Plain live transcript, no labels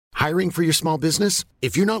Hiring for your small business?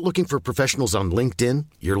 If you're not looking for professionals on LinkedIn,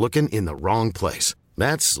 you're looking in the wrong place.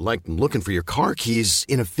 That's like looking for your car keys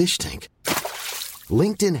in a fish tank.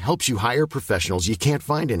 LinkedIn helps you hire professionals you can't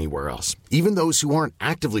find anywhere else, even those who aren't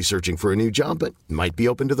actively searching for a new job but might be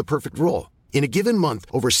open to the perfect role. In a given month,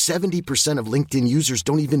 over 70% of LinkedIn users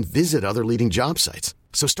don't even visit other leading job sites.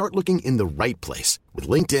 So start looking in the right place. With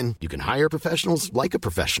LinkedIn, you can hire professionals like a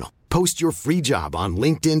professional. Post your free job on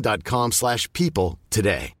linkedin.com/people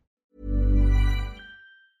today.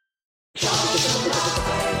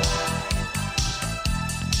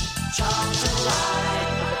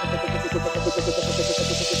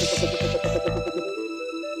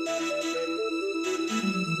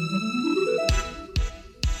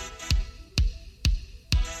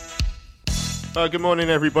 Good morning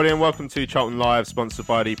everybody and welcome to Charlton Live, sponsored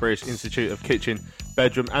by the British Institute of Kitchen,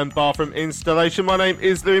 Bedroom and Bathroom Installation. My name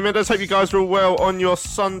is Louis Mendes. Hope you guys are all well on your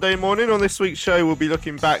Sunday morning. On this week's show we'll be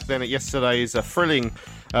looking back then at yesterday's thrilling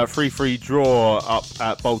 3-3 draw up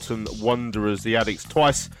at Bolton Wanderers. The Addicts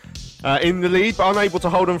twice in the lead, but unable to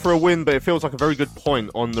hold on for a win, but it feels like a very good point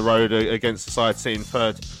on the road against the side sitting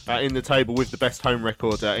third in the table with the best home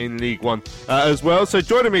record in League One as well. So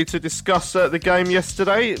joining me to discuss the game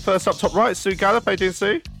yesterday, first up top right, Sue Gallop. How you doing,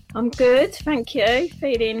 Sue? I'm good, thank you.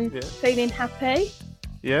 Feeling happy.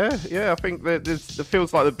 Yeah, I think that it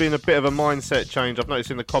feels like there's been a bit of a mindset change. I've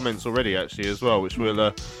noticed in the comments already, actually, as well, which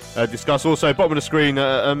we'll discuss. Also, bottom of the screen,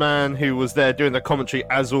 a man who was there doing the commentary,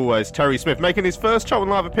 as always, Terry Smith, making his first Charlton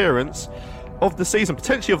Live appearance of the season,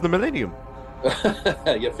 potentially of the millennium. Yeah,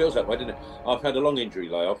 it feels that way, doesn't it? I've had a long injury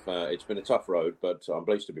layoff. It's been a tough road, but I'm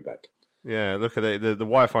pleased to be back. Yeah, look at it. The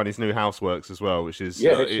Wi-Fi in his new house works as well, which is,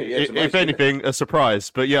 it's if anything, a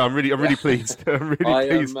surprise. But yeah, I'm really pleased. I'm really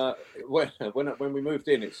pleased. When we moved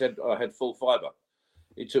in, it said I had full fibre.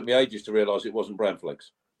 It took me ages to realise it wasn't bran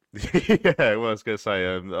flakes. Yeah, well, I was going to say,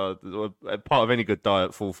 part of any good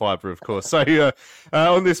diet, full fibre, of course. So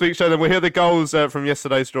on this week's show, then we'll hear the goals from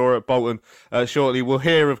yesterday's draw at Bolton shortly. We'll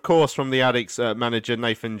hear, of course, from the Addicts manager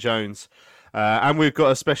Nathan Jones. And we've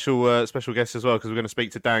got a special guest as well, because we're going to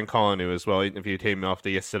speak to Dan Carnew as well. I interviewed him after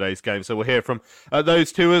yesterday's game, so we'll hear from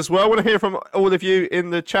those two as well. I want to hear from all of you in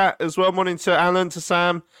the chat as well. Morning to Alan, to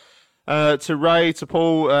Sam, to Ray, to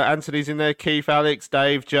Paul, Anthony's in there, Keith, Alex,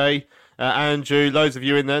 Dave, Jay, Andrew, loads of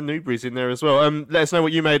you in there. Newbury's in there as well. Let us know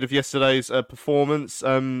what you made of yesterday's performance.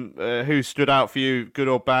 Who stood out for you, good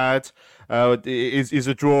or bad? Is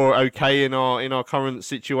a draw okay in our current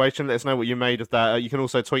situation? Let us know what you made of that. You can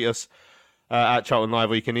also tweet us at Charlton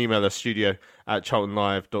Live, or you can email us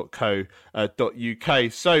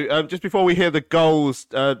studio@charltonlive.co.uk. So just before we hear the goals,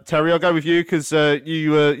 Terry, I'll go with you because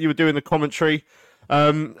you were doing the commentary.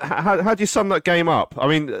 How do you sum that game up? I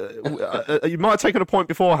mean, you might have taken a point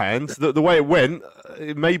beforehand. The way it went,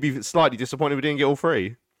 it may be slightly disappointing we didn't get all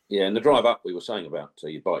three. Yeah, and the drive up we were saying about,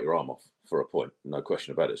 you'd bite your arm off for a point, no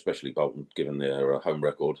question about it, especially Bolton, given their home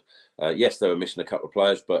record. Yes, they were missing a couple of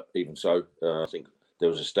players, but even so, I think there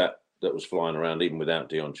was a stat that was flying around. Even without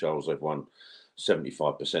Dion Charles, they've won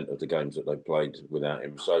 75% of the games that they've played without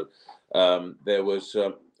him. So there was,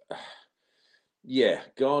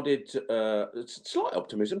 guarded, slight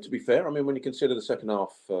optimism, to be fair. I mean, when you consider the second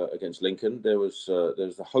half against Lincoln, there was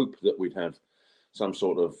the hope that we'd have some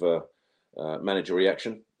sort of manager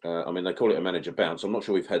reaction. I mean, they call it a manager bounce. I'm not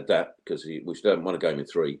sure we've had that because we still haven't won a game in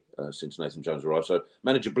three since Nathan Jones arrived. So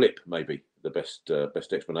manager blip may be the best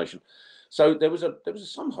explanation. So there was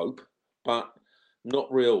some hope, but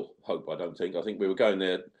not real hope, I don't think. I think we were going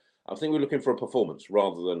there. I think we were looking for a performance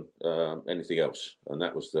rather than anything else, and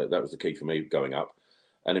that was the key for me going up.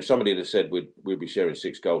 And if somebody had said we'd be sharing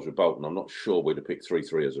 6 goals with Bolton, I'm not sure we'd have picked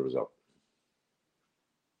 3-3 as a result.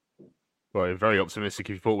 Well, you're very optimistic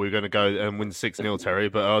if you thought we were going to go and win 6-0, Terry,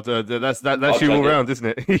 but that's you all round, isn't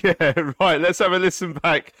it? Yeah, right. Let's have a listen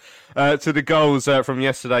back to the goals from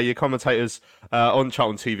yesterday. Your commentators on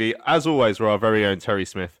Charlton TV, as always, were our very own Terry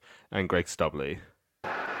Smith and Greg Stubley.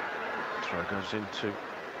 Throw goes into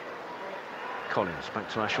Collins, back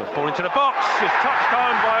to Ashworth, ball into the box. It's touched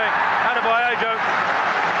home by Adebayo,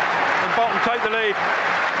 and Bolton take the lead.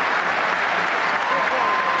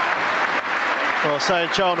 Well, saying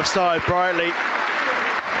Charlton have started brightly.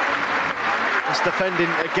 It's defending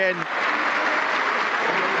again.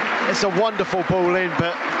 It's a wonderful ball in,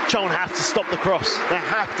 but Charlton have to stop the cross. They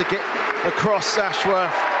have to get across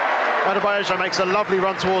Ashworth. Adebayo makes a lovely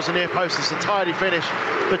run towards the near post. It's a tidy finish,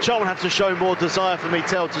 but Charlton have to show more desire for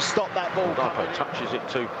Mitel to stop that ball. Ladapo touches it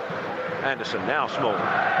to Anderson, now Small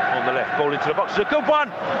on the left, ball into the box. It's a good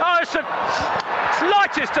one. Oh, it's the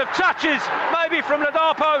slightest of touches, maybe from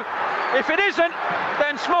Ladapo. If it isn't,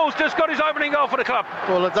 then Small's just got his opening goal for the club.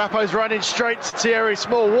 Well, Ladapo's running straight to Thierry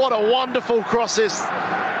Small. What a wonderful cross this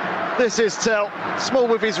is Tel. Small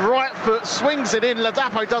with his right foot swings it in.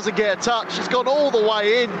 Ladapo doesn't get a touch. It's gone all the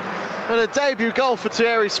way in. And a debut goal for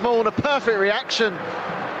Thierry Small and a perfect reaction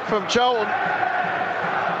from Charlton.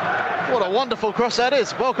 What a wonderful cross that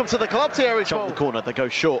is. Welcome to the club, Thierry Small. The corner, they go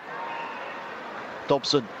short.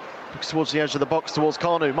 Dobson looks towards the edge of the box, towards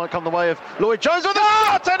Kanu. Might come the way of Lloyd Jones with a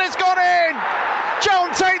shot, and it's gone in!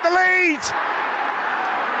 Charlton take the lead!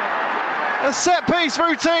 A set-piece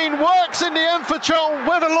routine works in the end for Charlton.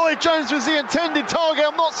 Whether Lloyd Jones was the intended target,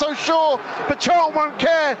 I'm not so sure, but Charlton won't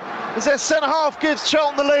care as their centre-half gives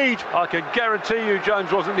Charlton the lead. I can guarantee you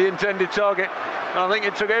Jones wasn't the intended target, and I think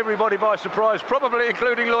it took everybody by surprise, probably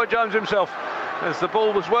including Lloyd Jones himself, as the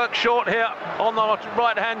ball was worked short here on the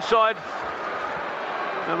right-hand side.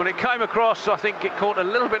 And when it came across, I think it caught a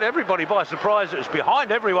little bit everybody by surprise. It was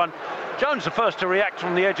behind everyone. Jones the first to react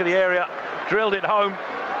from the edge of the area, drilled it home.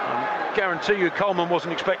 I guarantee you Coleman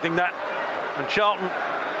wasn't expecting that. And Charlton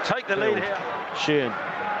take the lead here. Sheehan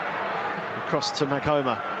across to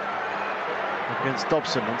Makoma. Up against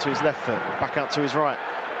Dobson onto his left foot. Back out to his right.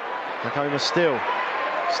 Makoma still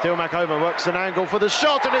Makoma works an angle for the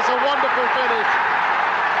shot, and it's a wonderful finish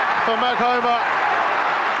for Makoma,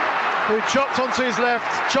 who chopped onto his left,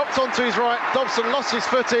 chopped onto his right. Dobson lost his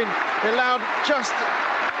footing. It allowed just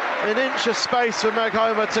an inch of space for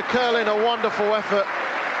Makoma to curl in a wonderful effort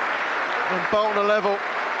and Bolton a level.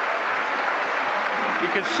 You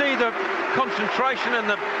can see the concentration and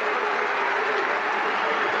the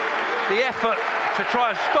effort to try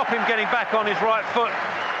and stop him getting back on his right foot.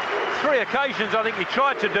 3 occasions I think he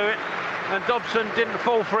tried to do it, and Dobson didn't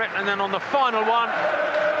fall for it. And then on the final one,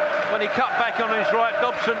 when he cut back on his right,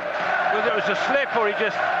 Dobson, whether it was a slip or he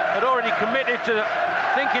just had already committed to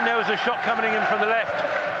thinking there was a shot coming in from the left,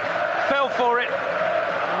 fell for it.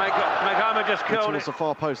 Makoma just curled towards the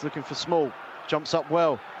far post, looking for Small. Jumps up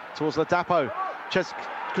well towards Ladapo. Chest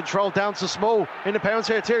control down to Small. Interference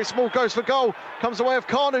here. Thierry Small goes for goal. Comes away of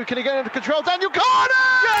Kanu. Can he get into control? Daniel Kanu!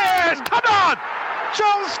 Yes! Come on!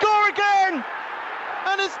 Charlton score again!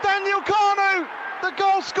 And it's Daniel Kanu, the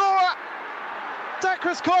goal scorer.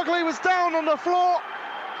 Dakris Cogley was down on the floor,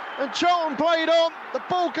 and Charlton played on. The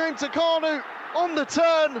ball came to Kanu on the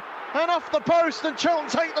turn and off the post, and Charlton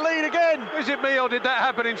take the lead again. Is it me, or did that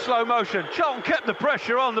happen in slow motion? Charlton kept the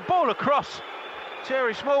pressure on, the ball across.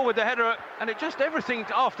 Thierry Small with the header, and it just everything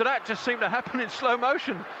after that just seemed to happen in slow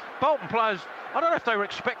motion. Bolton players, I don't know if they were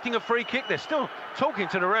expecting a free kick. They're still talking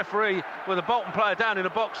to the referee with a Bolton player down in the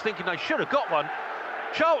box, thinking they should have got one.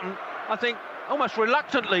 Charlton, I think, almost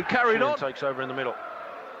reluctantly carried on. Takes over in the middle,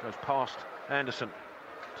 goes past Anderson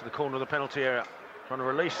to the corner of the penalty area, trying to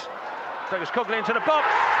release. Takes Cogley into the box.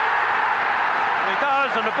 And he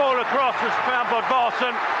does, and the ball across was found by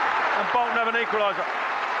Barton, and Bolton have an equaliser.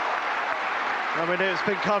 I mean, it's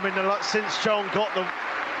been coming since Charlton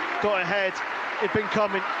got ahead. It'd been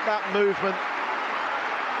coming, that movement.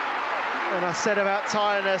 And I said about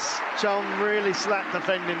tiredness, Charlton really slacked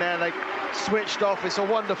defending there. They switched off. It's a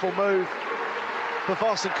wonderful move. But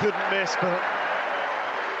Barton couldn't miss, but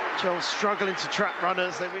Charlton struggling to trap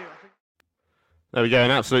runners. There we go,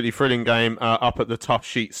 an absolutely thrilling game up at the Tough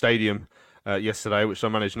Sheet Stadium yesterday, which I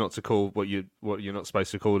managed not to call what you're not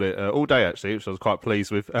supposed to call it all day, actually, which I was quite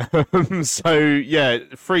pleased with. So yeah,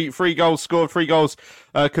 three goals scored, 3 goals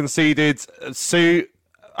conceded. So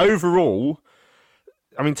overall,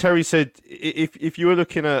 I mean, Terry said if you were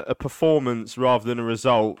looking at a performance rather than a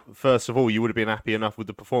result, first of all, you would have been happy enough with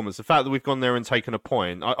the performance. The fact that we've gone there and taken a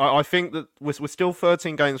point, I think that we're still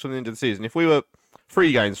 13 games from the end of the season. If we were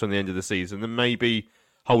 3 games from the end of the season, then maybe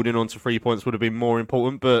holding on to 3 points would have been more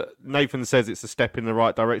important. But Nathan says it's a step in the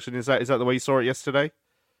right direction. Is that the way you saw it yesterday?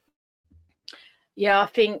 Yeah, I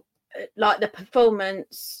think like the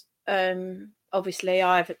performance. Obviously,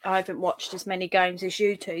 I haven't watched as many games as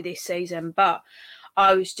you two this season, but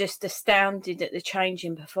I was just astounded at the change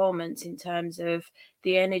in performance in terms of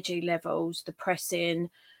the energy levels, the pressing,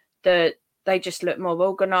 they just looked more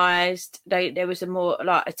organised. There was a more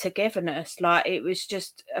like a togetherness. Like it was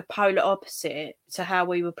just a polar opposite to how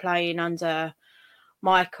we were playing under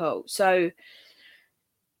Michael. So,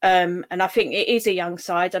 and I think it is a young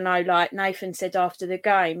side. I know, like Nathan said after the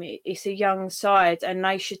game, it's a young side, and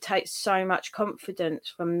they should take so much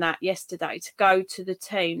confidence from that yesterday to go to the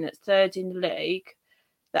team that's 3rd in the league,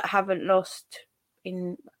 that haven't lost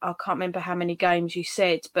in, I can't remember how many games you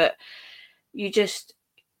said, but you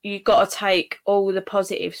got to take all the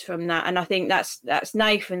positives from that. And I think that's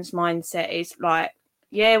Nathan's mindset is like,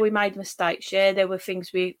 yeah, we made mistakes. Yeah, there were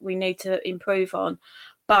things we need to improve on,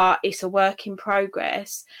 but it's a work in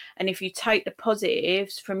progress. And if you take the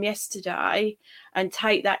positives from yesterday and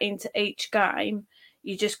take that into each game,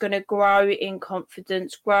 you're just going to grow in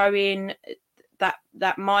confidence, grow in that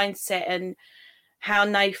mindset and how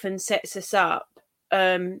Nathan sets us up.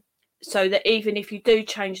 So that even if you do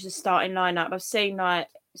change the starting lineup, I've seen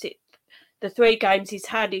the 3 games he's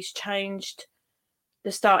had, he's changed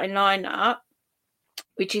the starting lineup,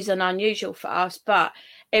 which isn't unusual for us, but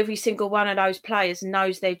every single one of those players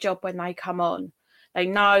knows their job when they come on. They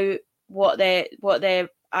know what their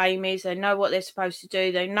aim is, they know what they're supposed to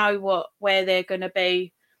do, they know where they're going to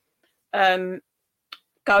be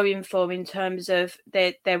going for in terms of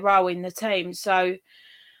their role in the team. So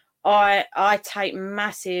I take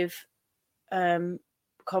massive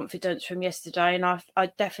confidence from yesterday, and I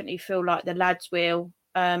definitely feel like the lads will,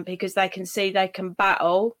 because they can see they can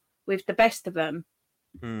battle with the best of them.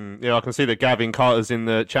 Yeah, I can see that Gavin Carter's in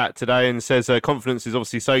the chat today and says confidence is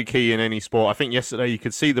obviously so key in any sport. I think yesterday you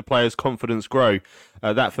could see the players' confidence grow.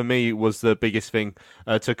 That for me was the biggest thing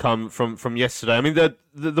to come from yesterday. I mean,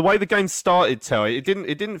 the way the game started, Terry, it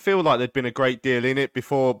didn't feel like there'd been a great deal in it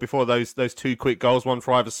before those 2 quick goals, one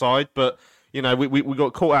for either side. But you know, we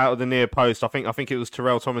got caught out of the near post. I think it was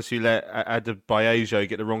Terrell Thomas who let Adebayo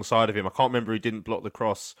get the wrong side of him. I can't remember who didn't block the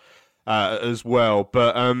cross as well,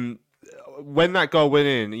 but. When that goal went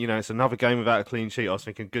in, you know, it's another game without a clean sheet. I was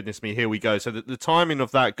thinking, goodness me, here we go. So the timing of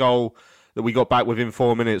that goal that we got back within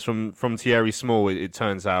 4 minutes from Thierry Small, it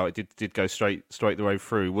turns out, it did go straight the way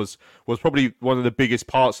through, was probably one of the biggest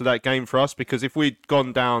parts of that game for us, because if we'd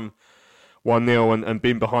gone down 1-0 and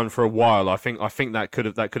been behind for a while, I think that could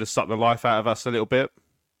have sucked the life out of us a little bit.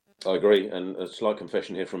 I agree, and a slight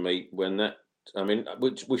confession here from me. We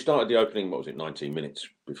started the opening, 19 minutes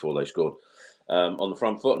before they scored. On the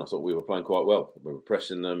front foot, and I thought we were playing quite well. We were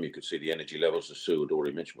pressing them. You could see the energy levels, as Sue had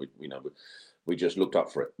already mentioned. We just looked up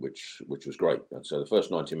for it, which was great. And so the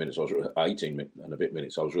first 19 minutes, 18 and a bit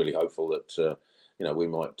minutes, I was really hopeful that we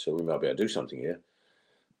might be able to do something here.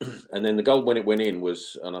 And then the goal when it went in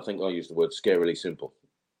was, and I think I used the word scarily simple.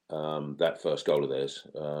 That first goal of theirs,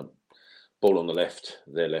 ball on the left,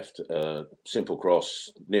 their left, simple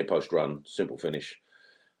cross, near post run, simple finish.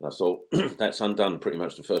 And I thought, that's undone pretty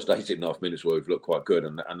much the first 18.5 minutes where we've looked quite good.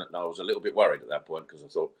 And I was a little bit worried at that point, because I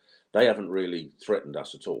thought they haven't really threatened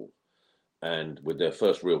us at all. And with their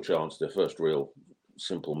first real chance, their first real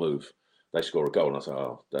simple move, they score a goal. And I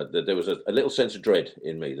thought, there was a little sense of dread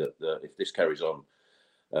in me that if this carries on,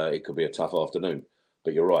 it could be a tough afternoon.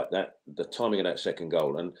 But you're right, that the timing of that second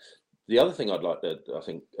goal. And the other thing I'd like to, I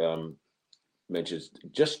think, mention is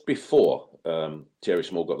just before Thierry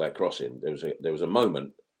Small got that cross in, there was a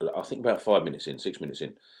moment, I think about 6 minutes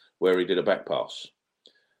in, where he did a back pass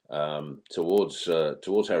towards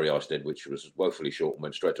Harry Isted, which was woefully short and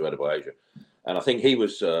went straight to Adebayo. And I think he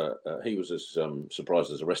was as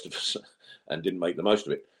surprised as the rest of us and didn't make the most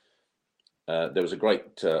of it. There was a great,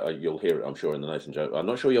 you'll hear it, I'm sure, in the Nathan Jones. I'm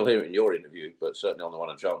not sure you'll hear it in your interview, but certainly on the one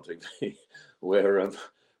on Charlton TV,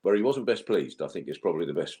 where he wasn't best pleased, I think is probably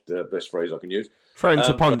the best phrase I can use. Threatened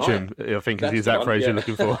to punch him, I think is the exact phrase you're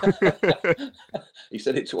looking for. He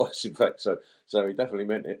said it twice, in fact, so he definitely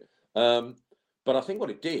meant it. But I think what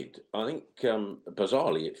it did,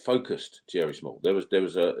 bizarrely, it focused Thierry Small.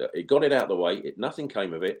 It got it out of the way, nothing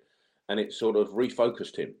came of it, and it sort of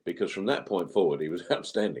refocused him, because from that point forward, he was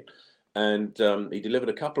outstanding. And he delivered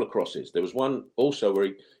a couple of crosses. There was one also where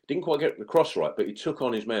he didn't quite get the cross right, but he took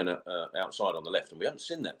on his man outside on the left. And we haven't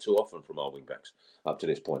seen that too often from our wing-backs up to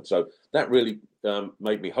this point. So that really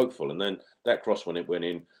made me hopeful. And then that cross, when it went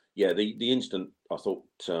in, the instant, I thought,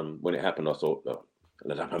 when it happened, I thought,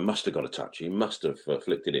 I must have got a touch. He must have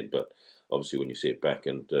flicked it in. But obviously when you see it back,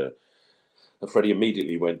 and Freddie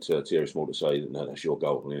immediately went to Thierry Small to say, no, that's your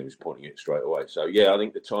goal. And he was pointing it straight away. So, I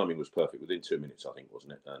think the timing was perfect within 2 minutes, I think,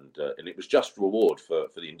 wasn't it? And it was just reward for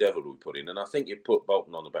the endeavour we put in. And I think it put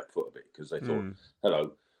Bolton on the back foot a bit, because they thought,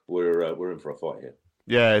 hello, we're in for a fight here.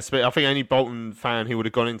 Yeah, I think any Bolton fan who would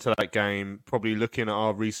have gone into that game probably looking at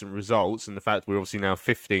our recent results and the fact we're obviously now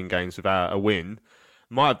 15 games without a win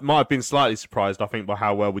might have been slightly surprised, I think, by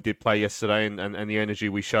how well we did play yesterday and the energy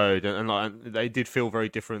we showed. And they did feel very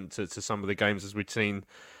different to some of the games as we'd seen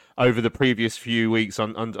over the previous few weeks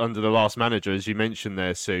under the last manager, as you mentioned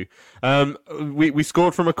there, Sue. We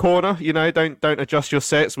scored from a corner, don't adjust your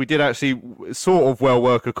sets. We did actually sort of well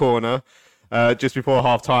work a corner just before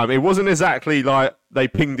half-time. It wasn't exactly like they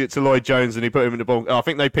pinged it to Lloyd Jones and he put him in the ball. I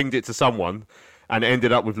think they pinged it to someone and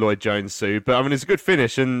ended up with Lloyd Jones, Sue. But, it's a good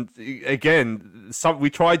finish. And, again, we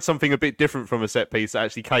tried something a bit different from a set-piece that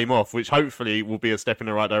actually came off, which hopefully will be a step in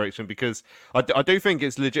the right direction, because I do think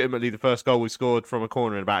it's legitimately the first goal we scored from a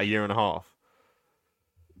corner in about a year and a half.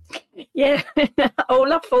 Yeah,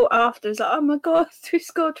 all I thought after was like, oh my God, we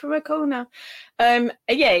scored from a corner.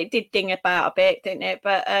 Yeah, it did ding about a bit, didn't it?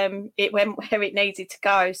 But it went where it needed to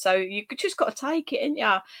go. So you just got to take it, ain't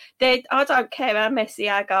you? I don't care how messy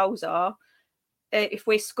our goals are. If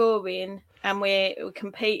we're scoring and we're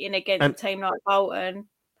competing against a team like Bolton.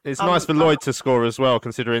 It's nice for Lloyd to score as well,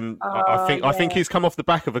 considering I think he's come off the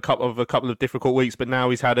back of a couple of difficult weeks, but now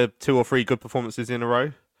he's had 2 or 3 good performances in a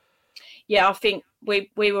row. Yeah, I think we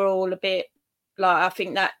were all a bit like, I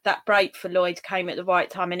think that break for Lloyd came at the right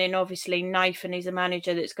time, and then obviously Nathan is a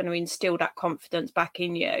manager that's going to instill that confidence back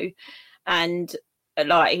in you, and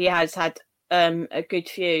like he has had a good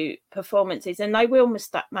few performances, and they will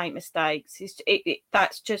make mistakes.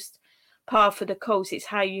 That's just par for the course. It's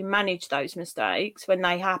how you manage those mistakes when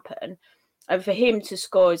they happen, and for him to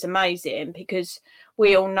score is amazing because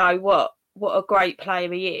we all know what a great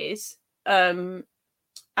player he is.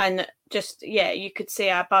 And just, yeah, you could see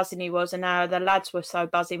how buzzing he was and how the lads were so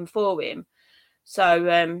buzzing for him.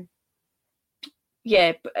 So,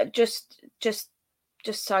 yeah, just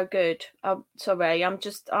so good. I'm sorry, I'm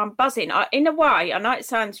buzzing. In a way, I know it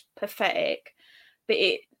sounds pathetic, but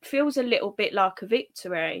it feels a little bit like a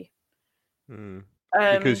victory.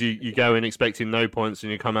 Because you go in expecting no points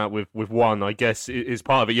and you come out with 1, I guess, is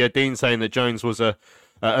part of it. Yeah, Dean saying that Jones was a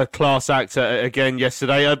class act again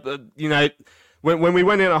yesterday. When we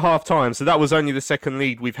went in at half-time, so that was only the second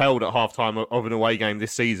lead we've held at half-time of an away game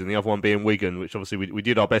this season, the other one being Wigan, which obviously we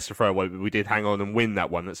did our best to throw away, but we did hang on and win that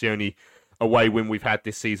one. That's the only away win we've had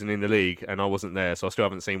this season in the league, and I wasn't there, so I still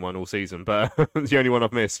haven't seen one all season, but it's the only one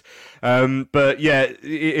I've missed. But yeah,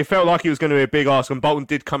 it felt like it was going to be a big ask, and Bolton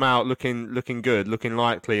did come out looking good, looking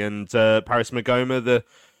likely, and Paris Magoma,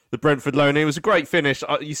 the Brentford loanee, it was a great finish.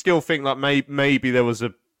 You still think like maybe there was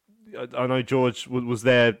I know George was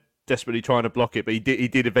there desperately trying to block it, but he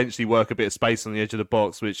did eventually work a bit of space on the edge of the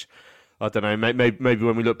box, which I don't know. Maybe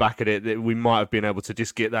when we look back at it, we might have been able to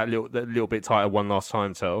just get that little bit tighter one last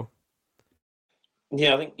time. Tell.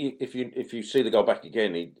 Yeah, I think if you see the goal back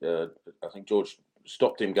again, I think George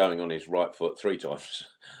stopped him going on his right foot 3 times,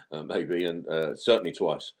 maybe, and certainly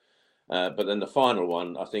twice. But then the final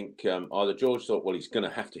one, I think either George thought, well, he's going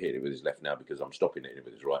to have to hit it with his left now because I'm stopping it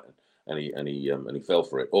with his right, and he fell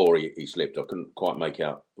for it, or he slipped. I couldn't quite make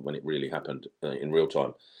out when it really happened in real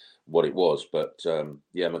time what it was. But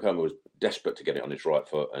yeah, Makoma was desperate to get it on his right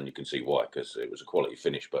foot, and you can see why, because it was a quality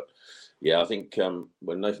finish. But yeah, I think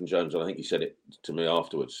when Nathan Jones, I think he said it to me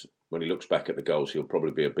afterwards, when he looks back at the goals, he'll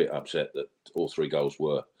probably be a bit upset that all 3 goals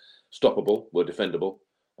were stoppable, were defendable.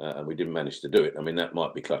 And we didn't manage to do it. I mean, that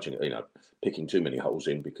might be clutching, picking too many holes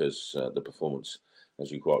in, because the performance,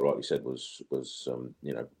 as you quite rightly said, was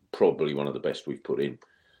probably one of the best we've put in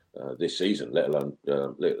this season. Let alone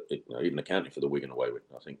even accounting for the Wigan away with.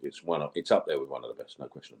 I think it's up there with one of the best, no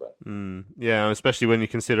question about it. Yeah, especially when you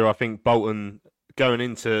consider, I think Bolton going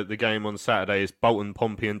into the game on Saturday is Bolton,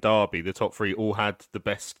 Pompey and Derby. The top 3 all had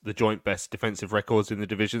the joint best defensive records in the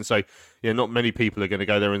division. So, yeah, not many people are going to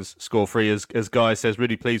go there and score 3. As Guy says,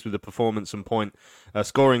 really pleased with the performance and point.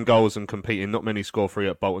 Scoring goals and competing, not many score 3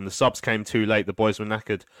 at Bolton. The subs came too late. The boys were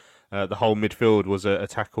knackered. The whole midfield was a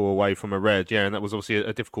tackle away from a red. Yeah, and that was obviously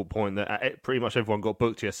a difficult point that pretty much everyone got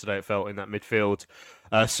booked yesterday, it felt, in that midfield.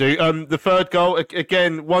 So the third goal,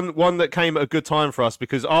 again, one that came at a good time for us,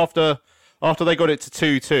 because after they got it to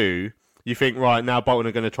 2-2, you think, right, now Bolton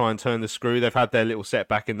are going to try and turn the screw. They've had their little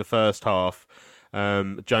setback in the first half.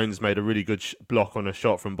 Jones made a really good block on a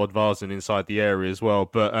shot from Bodvarsson inside the area as well.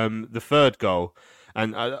 But the third goal,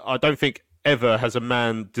 and I don't think ever has a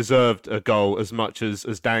man deserved a goal as much as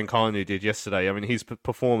Dan Carney did yesterday. I mean, his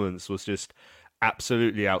performance was just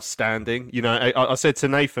absolutely outstanding. I said to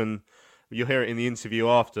Nathan, you'll hear it in the interview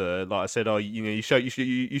after, like I said, you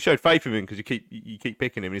showed faith in him because you keep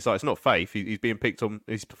picking him. And he's like, it's not faith. He's being picked on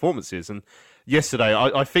his performances. And yesterday,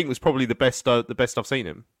 I think was probably the best I've seen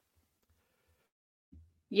him.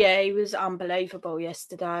 Yeah, he was unbelievable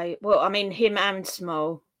yesterday. Well, I mean, him and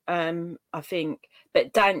Small, I think.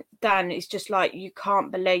 But Dan is just like, you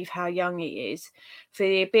can't believe how young he is. For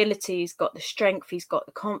the ability he's got, the strength he's got,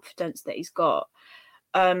 the confidence that he's got.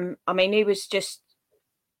 I mean, it was just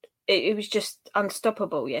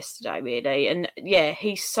unstoppable yesterday, really. And yeah,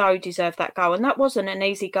 he so deserved that goal. And that wasn't an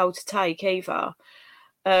easy goal to take either.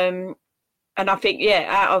 And I think, yeah,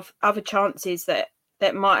 out of other chances that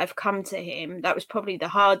might have come to him, that was probably the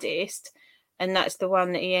hardest. And that's the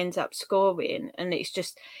one that he ends up scoring. And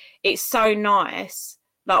it's so nice.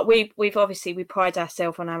 Like we pride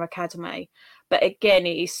ourselves on our academy. But again,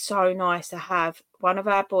 it is so nice to have one of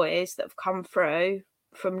our boys that have come through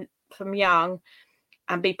from young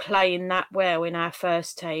and be playing that well in our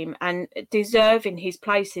first team and deserving his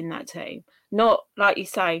place in that team. Not, like you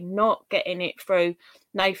say, not getting it through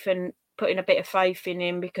Nathan putting a bit of faith in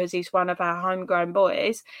him because he's one of our homegrown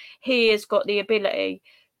boys. He has got the ability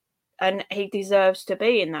and he deserves to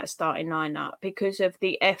be in that starting lineup because of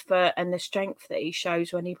the effort and the strength that he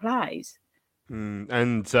shows when he plays.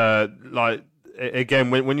 Again,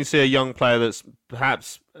 when you see a young player that's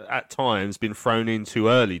perhaps at times been thrown in too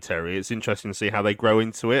early, Terry, it's interesting to see how they grow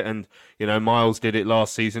into it. And, you know, Miles did it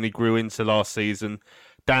last season. He grew into last season.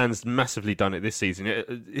 Dan's massively done it this season.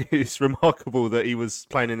 It's remarkable that he was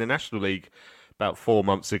playing in the National League about 4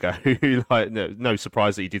 months ago. No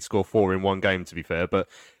surprise that he did score 4 in one game, to be fair. But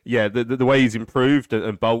yeah, the way he's improved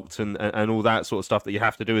and Bolt and all that sort of stuff that you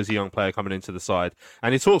have to do as a young player coming into the side,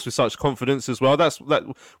 and he talks with such confidence as well. That's that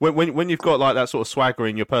when you've got like that sort of swagger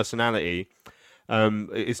in your personality,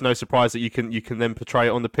 it's no surprise that you can then portray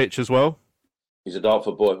it on the pitch as well. He's a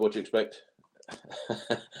Dartford boy. What do you expect?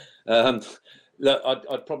 Look,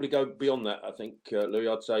 I'd probably go beyond that. I think, Louis,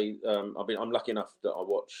 I'd say I'm lucky enough that I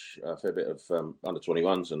watch a fair bit of under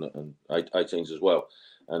 21s and 18s as well,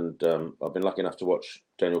 and I've been lucky enough to watch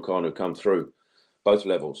Daniel Kanu come through both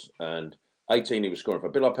levels. And 18, he was scoring for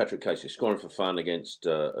a bit like Patrick Casey, scoring for fun against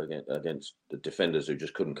the defenders who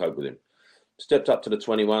just couldn't cope with him. Stepped up to the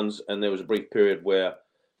 21s, and there was a brief period where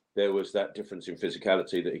there was that difference in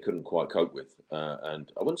physicality that he couldn't quite cope with.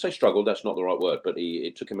 And I wouldn't say struggled, that's not the right word, but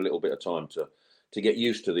it took him a little bit of time to get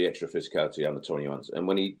used to the extra physicality under 21s. And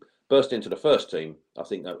when he burst into the first team, I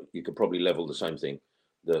think that you could probably level the same thing,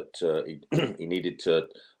 that he needed to, I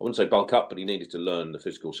wouldn't say bulk up, but he needed to learn the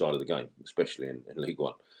physical side of the game, especially in League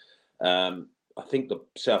One. I think the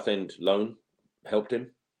Southend loan helped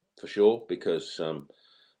him for sure, because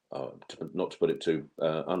not to put it too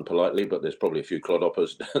unpolitely, but there's probably a few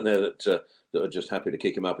clodhoppers down there that are just happy to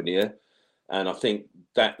kick him up in the air. And I think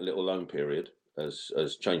that little loan period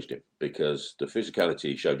has changed him, because the physicality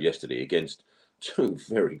he showed yesterday against two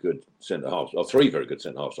very good centre halves, or three very good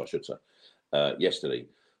centre halves, I should say, yesterday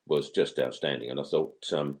was just outstanding. And I thought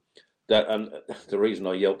that the reason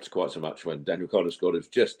I yelped quite so much when Daniel Carter scored is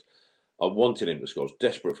just I wanted him to score. I was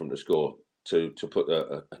desperate for him to score to put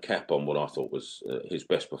a cap on what I thought was his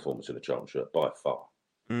best performance in the Charlton shirt by far.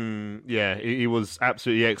 Yeah, he was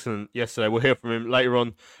absolutely excellent yesterday. We'll hear from him later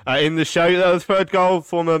on in the show. The third goal,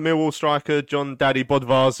 former Millwall striker John Daddy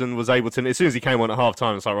Bodvarsson was able to, as soon as he came on at half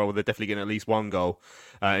time, it's like, well, they're definitely getting at least one goal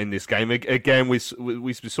in this game. Again, we've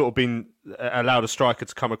sort of been allowed a striker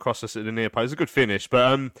to come across us at the near post. It was a good finish,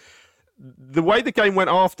 but the way the game went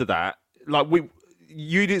after that,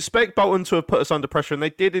 you'd expect Bolton to have put us under pressure, and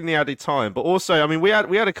they did in the added time. But also, I mean, we had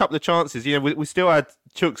a couple of chances. You know, we still had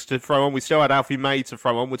Chooks to throw on. We still had Alfie May to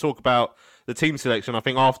throw on. We'll talk about the team selection, I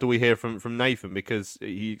think, after we hear from Nathan, because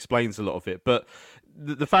he explains a lot of it. But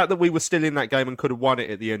the fact that we were still in that game and could have won it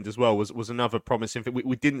at the end as well was another promising thing.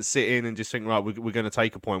 We didn't sit in and just think, right, we're going to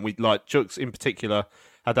take a point. We, like Chooks in particular,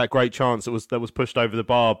 had that great chance that was pushed over the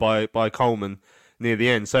bar by Coleman near the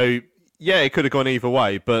end. So yeah, it could have gone either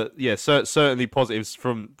way, but yeah, certainly positives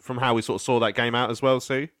from how we sort of saw that game out as well,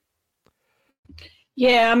 Sue.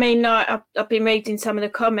 Yeah, I mean, I've been reading some of the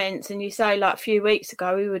comments, and you say like a few weeks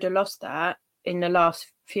ago we would have lost that in the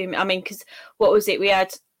last few. I mean, because what was it? We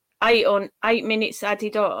had 8 minutes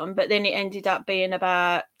added on, but then it ended up being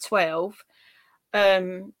about 12,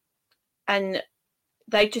 and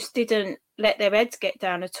they just didn't let their heads get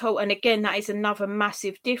down at all. And again, that is another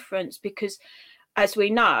massive difference, because as we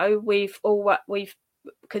know, we've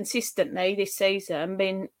consistently this season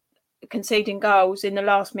been conceding goals in the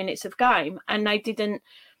last minutes of game, and they didn't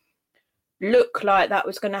look like that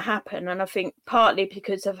was going to happen. And I think partly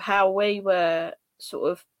because of how we were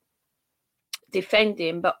sort of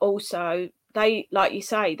defending, but also they, like you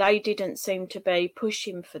say, they didn't seem to be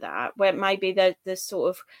pushing for that, where maybe they sort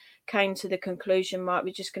of came to the conclusion, right,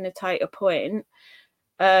 we're just going to take a point.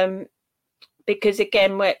 Because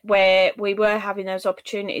again, where we were having those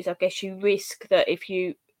opportunities, I guess you risk that if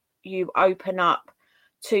you open up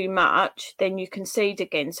too much, then you concede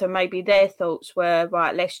again. So maybe their thoughts were,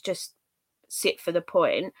 right, let's just sit for the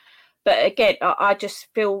point. But again, I just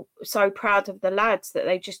feel so proud of the lads that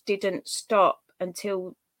they just didn't stop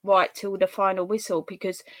until the final whistle,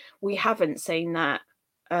 because we haven't seen that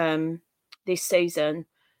this season.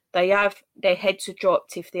 Their heads are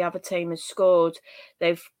dropped if the other team has scored.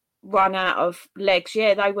 They've run out of legs.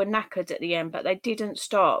 Yeah, they were knackered at the end, but they didn't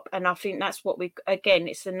stop. And I think that's what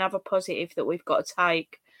it's another positive that we've got to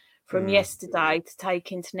take from yesterday to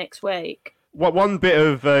take into next week. One bit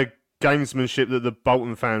of gamesmanship that the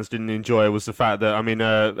Bolton fans didn't enjoy was the fact that, I mean,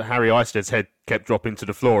 Harry Eisted's head kept dropping to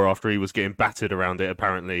the floor after he was getting battered around it,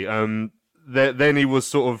 apparently. then he was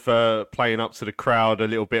sort of playing up to the crowd a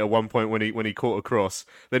little bit at one point when he caught a cross,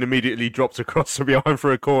 then immediately dropped a cross from behind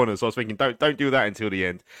for a corner. So I was thinking, don't do that until the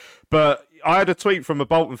end. But I had a tweet from a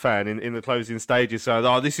Bolton fan in the closing stages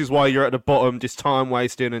saying, this is why you're at the bottom, just time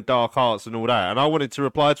wasting and dark hearts and all that. And I wanted to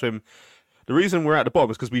reply to him, the reason we're at the bottom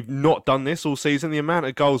is because we've not done this all season. The amount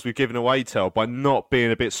of goals we've given away, by not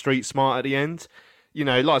being a bit street smart at the end. You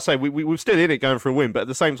know, like I say, we're still in it going for a win, but at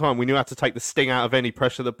the same time, we knew how to take the sting out of any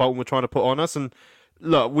pressure that Bolton were trying to put on us. And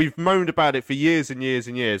look, we've moaned about it for years and years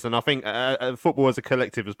and years, and I think football as a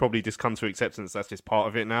collective has probably just come to acceptance that's just part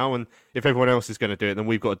of it now, and if everyone else is going to do it, then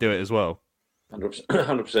we've got to do it as well.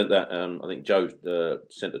 100% that. I think Joe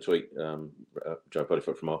sent a tweet, Joe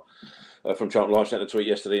Puddifoot from Charlton Live sent a tweet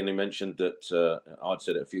yesterday, and he mentioned that I'd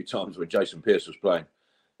said it a few times when Jason Pearce was playing,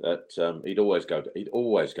 that he'd always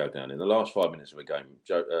go down. In the last 5 minutes of a game,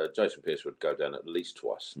 Jason Pearce would go down at least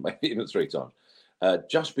twice, maybe even 3 times.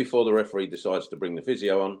 Just before the referee decides to bring the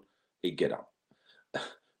physio on, he'd get up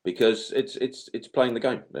because it's playing the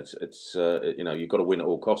game. It's you've got to win at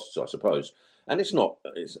all costs, I suppose, and it's not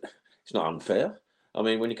unfair. I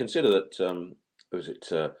mean, when you consider that,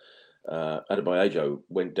 Adebayo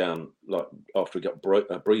went down like after he got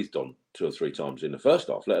breathed on 2 or 3 times in the first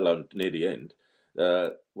half, let alone near the end.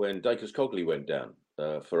 When Dacus Cogley went down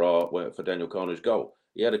for Daniel Kanu's goal,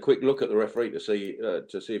 he had a quick look at the referee to see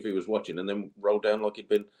if he was watching, and then rolled down like he'd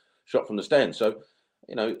been shot from the stand. So,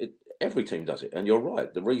 every team does it, and you're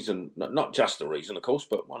right. The reason, not just the reason, of course,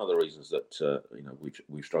 but one of the reasons that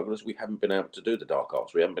we've struggled is we haven't been able to do the dark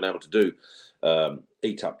arts. We haven't been able to do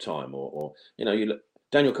eat up time, or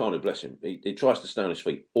Daniel Kanu, bless him, he tries to stay on his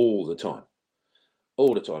feet all the time,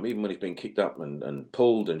 even when he's been kicked up and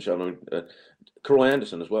pulled and shown. Croy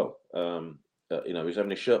Anderson as well. He's having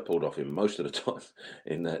his shirt pulled off him most of the time,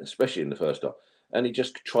 especially in the first half, and he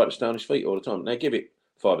just tried to stay on his feet all the time. Now give it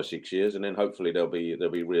 5 or 6 years, and then hopefully they'll be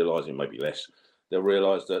realising, maybe less. They'll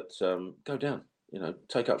realise that go down,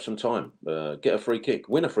 take up some time, get a free kick,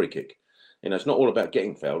 win a free kick. It's not all about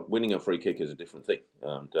getting fouled. Winning a free kick is a different thing,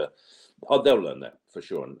 and they'll learn that for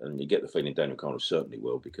sure. And you get the feeling Daniel Connor certainly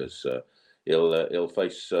will, because he'll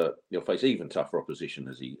face even tougher opposition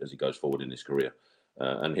as he goes forward in his career,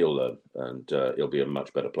 and he'll learn, and he'll be a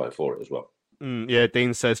much better player for it as well. Yeah,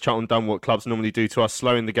 Dean says Charlton done what clubs normally do to us,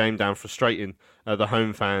 slowing the game down, frustrating the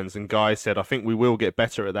home fans. And Guy said, I think we will get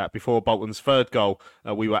better at that. Before Bolton's third goal,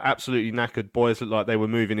 we were absolutely knackered. Boys looked like they were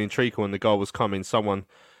moving in treacle and the goal was coming. Someone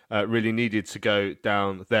really needed to go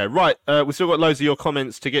down there. Right, we've still got loads of your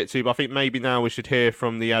comments to get to, but I think maybe now we should hear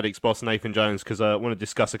from the Addicts boss, Nathan Jones, because I want to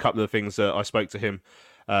discuss a couple of things that I spoke to him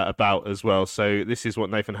about as well. So this is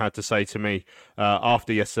what Nathan had to say to me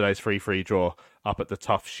after yesterday's 3-3 draw up at the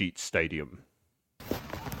Tough Sheet Stadium.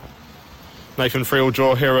 Nathan, 3-3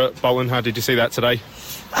 draw here at Bolton. How did you see that today?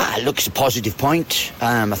 Look, it's a positive point.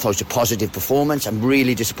 I thought it was a positive performance. I'm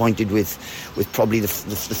really disappointed with probably the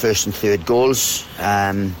first and third goals.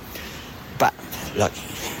 But look,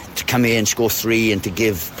 to come here and score 3 and to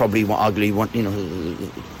give probably arguably one,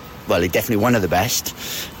 well, definitely one of the best,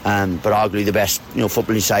 but arguably the best,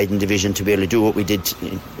 footballing side in division, to be able to do what we did,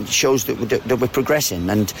 it shows that we're progressing.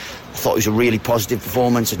 And I thought it was a really positive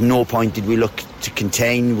performance. At no point did we look to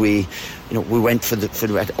contain. We went for the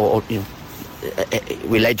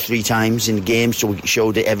we led 3 times in the game, so we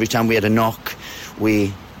showed it every time we had a knock.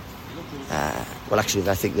 I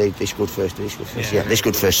think they scored first. They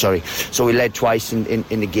scored first, sorry. So we led twice in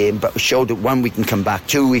the game, but we showed that 1, we can come back,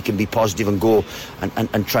 2, we can be positive and go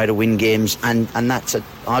and try to win games, and that's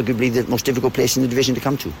arguably the most difficult place in the division to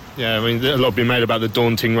come to. Yeah, I mean, a lot been made about the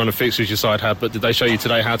daunting run of fixtures your side had, but did they show you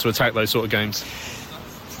today how to attack those sort of games?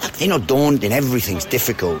 They're not daunting. Everything's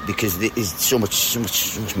difficult because there's so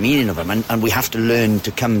much meaning of them, and we have to learn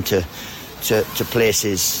to come to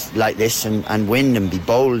places like this and win and be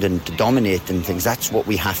bold and to dominate and things. That's what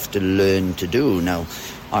we have to learn to do now.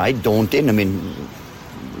 All right, daunting. I mean,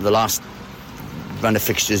 the last run of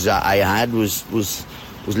fixtures that I had was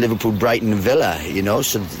Liverpool, Brighton and Villa,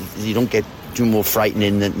 so you don't get too more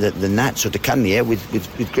frightening than that. So to come here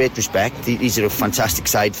with great respect, these are a fantastic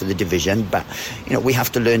side for the division, but we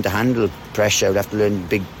have to learn to handle pressure. We have to learn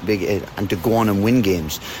big and to go on and win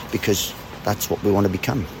games, because that's what we want to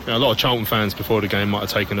become. A lot of Charlton fans before the game might have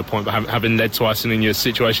taken a point, but having led twice and in your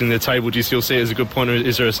situation in the table, do you still see it as a good point, or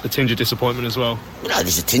is there a tinge of disappointment as well? No,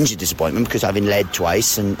 there's a tinge of disappointment because having led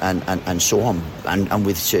twice and so on, and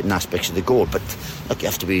with certain aspects of the goal. But look, you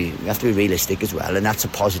have to be realistic as well, and that's a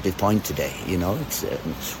positive point today.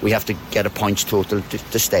 We have to get a points total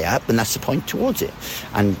to stay up, and that's the point towards it.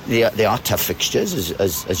 And they are tough fixtures,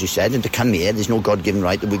 as you said, and to come here, there's no God-given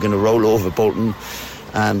right that we're going to roll over Bolton.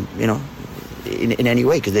 in any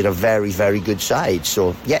way, because they're a very, very good side.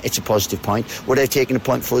 So, yeah, it's a positive point. Would I have taken a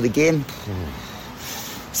point for the game?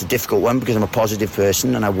 It's a difficult one because I'm a positive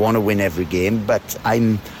person and I want to win every game, but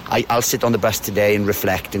I'll sit on the bus today and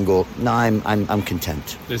reflect and go, no, I'm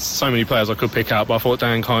content. There's so many players I could pick out, but I thought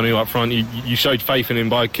Dan Kanu up front, you showed faith in him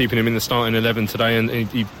by keeping him in the starting 11 today, and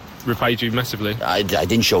he repaid you massively. I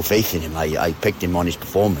didn't show faith in him. I picked him on his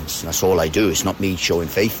performance. That's all I do. It's not me showing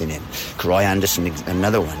faith in him. Roy Anderson,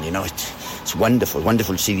 another one, it's wonderful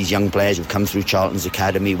to see these young players who've come through Charlton's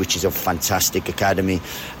academy, which is a fantastic academy,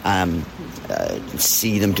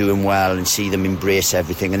 see them doing well and see them embrace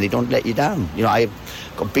everything, and they don't let you down. I've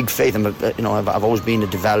got big faith. I've always been a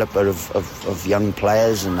developer of young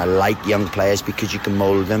players, and I like young players because you can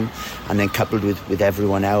mould them, and then coupled with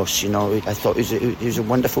everyone else, I thought it was a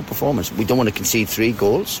wonderful performance. We don't want to concede 3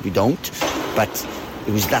 goals, we don't, but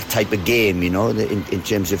it was that type of game, in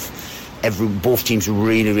terms of both teams were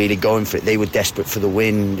really, really going for it. They were desperate for the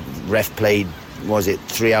win. Ref played,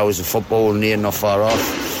 3 hours of football, near not far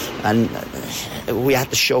off, and we had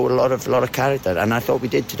to show a lot of character, and I thought we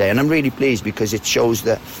did today. And I'm really pleased because it shows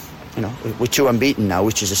that we're 2 unbeaten now,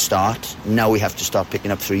 which is a start. Now we have to start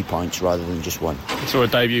picking up 3 points rather than just 1. I saw a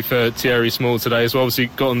debut for Thierry Small today as well. Obviously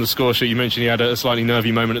got on the score sheet. You mentioned he had a slightly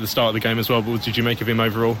nervy moment at the start of the game as well, but what did you make of him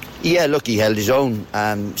overall? Yeah, look, he held his own,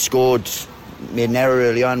 scored, made an error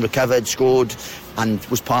early on, recovered, scored, and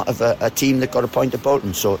was part of a team that got a point at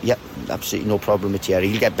Bolton. So, yeah, absolutely no problem with Thierry.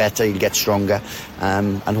 He'll get better, he'll get stronger,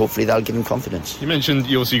 and hopefully that'll give him confidence. You mentioned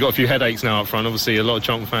you got a few headaches now up front. Obviously, a lot of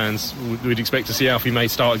Charlton fans would expect to see Alfie May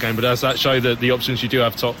start again, but does that show that the options you do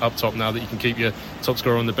have up top now, that you can keep your top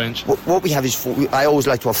scorer on the bench? What we have is I always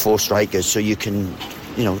like to have 4 strikers, so you can...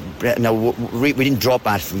 now we didn't drop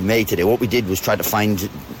Alfie May today. What we did was try to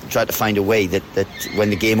find a way that when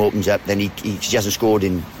the game opens up, then he hasn't scored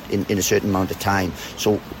in a certain amount of time.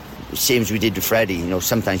 So same as we did with Freddie,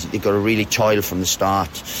 sometimes they've got to really toil from the start,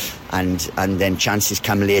 and then chances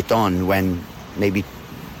come late on when maybe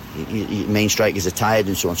main strikers are tired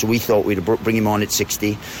and so on. So we thought we'd bring him on at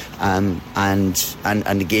 60, and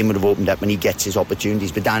the game would have opened up and he gets his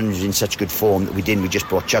opportunities. But Dan was in such good form that we just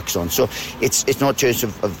brought Chucks on. So it's not just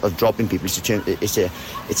of dropping people. It's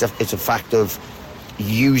a fact of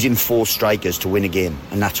using 4 strikers to win a game,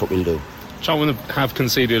 and that's what we'll do. Charlton have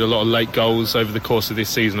conceded a lot of late goals over the course of this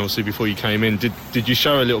season, obviously, before you came in. Did you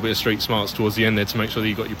show a little bit of street smarts towards the end there to make sure that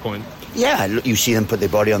you got your point? Yeah, look, you see them put their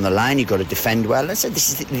body on the line, you've got to defend well. I said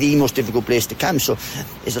this is the most difficult place to come, so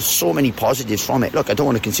there's so many positives from it. Look, I don't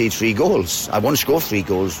want to concede 3 goals. I want to score 3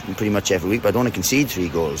 goals pretty much every week, but I don't want to concede 3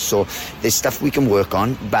 goals. So there's stuff we can work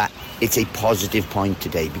on, but it's a positive point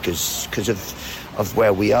today because of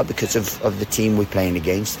where we are, because of the team we're playing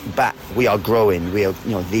against. But we are growing. We are,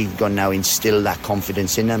 they've got now instill that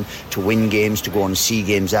confidence in them to win games, to go on and see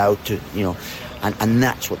games out, and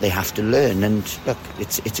that's what they have to learn. And look,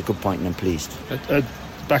 it's a good point, and I'm pleased.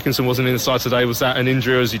 Backinson wasn't in the side today. Was that an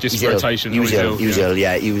injury, or was he just rotation? He was ill. He was ill.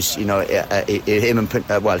 Yeah, he was. He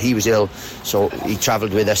was ill, so he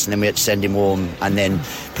travelled with us, and then we had to send him home. And then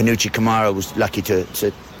Panucci Kamara was lucky to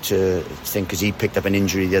think, because he picked up an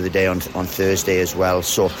injury the other day on Thursday as well.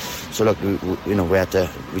 So look,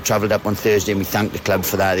 we travelled up on Thursday, and we thanked the club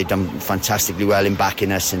for that. They've done fantastically well in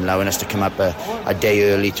backing us and allowing us to come up a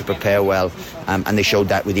day early to prepare well, and they showed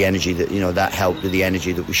that with the energy that helped with the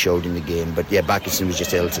energy that we showed in the game. But yeah, Backinson was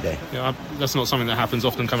just ill today. Yeah, that's not something that happens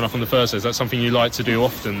often coming up on the Thursday. Is that something you like to do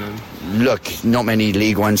often then? Look, not many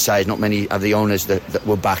League One sides, not many of the owners that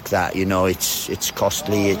will back that. It's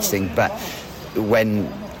costly, but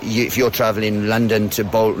if you're travelling London to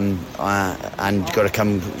Bolton and you've got to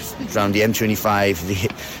come around the M25,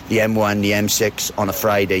 the M1, the M6 on a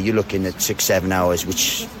Friday, you're looking at 6-7 hours,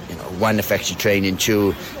 which 1 affects your training,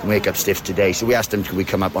 2 wake up stiff today. So we asked them, could we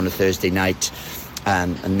come up on a Thursday night,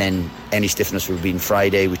 and then any stiffness would have been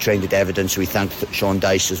Friday. We trained at Everton, so we thanked Sean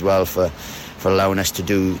Dyche as well for allowing us to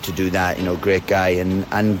do that. Great guy,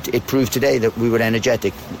 and it proved today that we were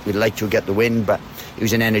energetic. We'd like to get the win, but it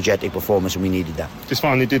was an energetic performance, and we needed that. Just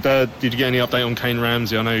finally, did you get any update on Kane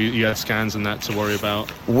Ramsey? I know you had scans and that to worry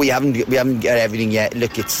about. We haven't got everything yet.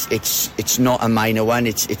 Look, it's not a minor one.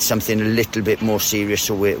 It's something a little bit more serious.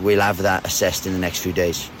 So we'll have that assessed in the next few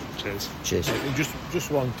days. Cheers.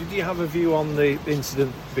 Just one. Did you have a view on the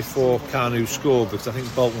incident before Kanu scored? Because I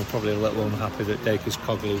think Bolton were probably a little unhappy that Dacres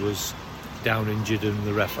Cogley was down injured and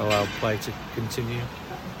the ref allowed play to continue.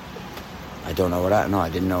 I don't know what happened. No, I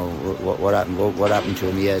didn't know what happened. What happened to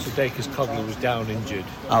him yet? So Dacres Cogley was down injured.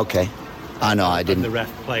 Okay. No, I didn't. And the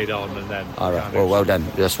ref played on, and then. All right. Well done.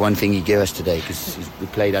 That's one thing he gave us today, because we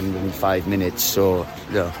played 105 minutes. So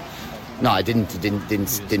no, I didn't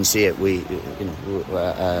see it.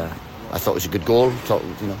 I thought it was a good goal. Thought,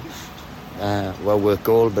 well-worked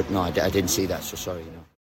goal, but no, I didn't see that, so sorry.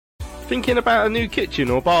 Thinking about a new kitchen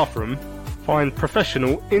or bathroom? Find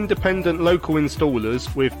professional, independent local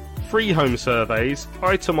installers with free home surveys,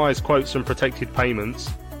 itemised quotes and protected payments,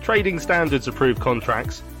 trading standards approved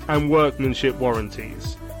contracts, and workmanship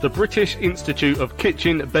warranties. The British Institute of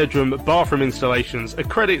Kitchen, Bedroom, Bathroom Installations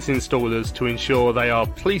accredits installers to ensure they are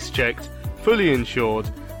police-checked, fully insured,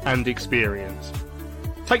 and experienced.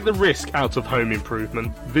 Take the risk out of home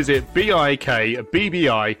improvement. Visit bikbbi.org.uk.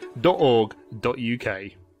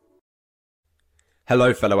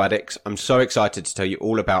 Hello fellow addicts, I'm so excited to tell you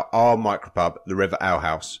all about our micropub, the River Ale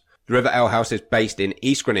House. The River Ale House is based in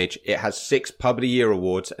East Greenwich. It has 6 Pub of the Year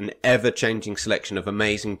awards, an ever-changing selection of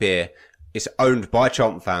amazing beer. It's owned by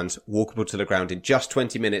Charlton fans, walkable to the ground in just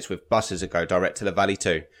 20 minutes with buses that go direct to the Valley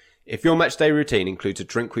too. If your matchday routine includes a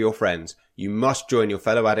drink with your friends, you must join your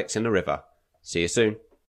fellow addicts in the River. See you soon.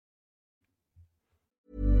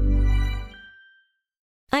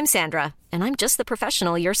 I'm Sandra, and I'm just the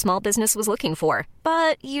professional your small business was looking for.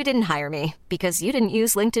 But you didn't hire me because you didn't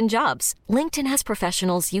use LinkedIn Jobs. LinkedIn has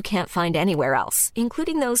professionals you can't find anywhere else,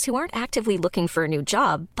 including those who aren't actively looking for a new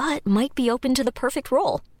job, but might be open to the perfect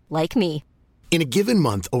role, like me. In a given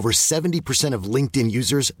month, over 70% of LinkedIn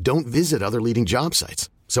users don't visit other leading job sites.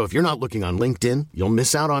 So if you're not looking on LinkedIn, you'll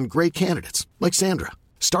miss out on great candidates like Sandra.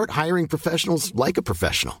 Start hiring professionals like a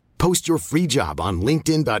professional. Post your free job on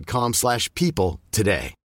linkedin.com/people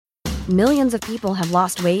today. Millions of people have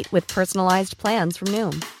lost weight with personalized plans from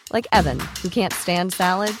Noom. Like Evan, who can't stand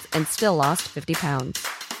salads and still lost 50 pounds.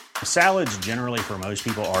 Salads generally for most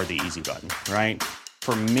people are the easy button, right?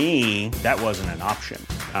 For me, that wasn't an option.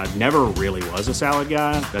 I never really was a salad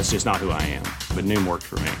guy. That's just not who I am. But Noom worked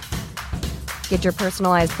for me. Get your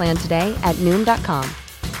personalized plan today at Noom.com.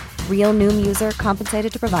 Real Noom user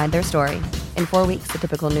compensated to provide their story. In 4 weeks, the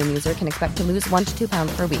typical Noom user can expect to lose 1 to 2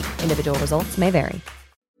 pounds per week. Individual results may vary.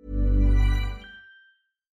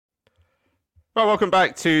 Right, welcome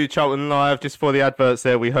back to Charlton Live. Just for the adverts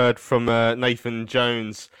there, we heard from Nathan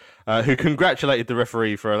Jones, who congratulated the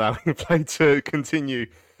referee for allowing play to continue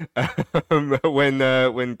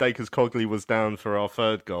when Dacres Cogley was down for our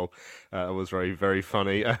third goal. It was very, very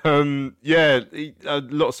funny.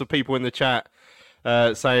 Lots of people in the chat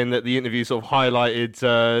saying that the interview sort of highlighted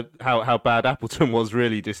how bad Appleton was,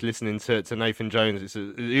 really, just listening to Nathan Jones.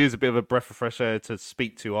 It is a bit of a breath of fresh air to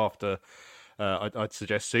speak to after. I'd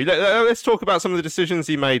suggest to. Let's talk about some of the decisions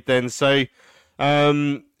he made then. So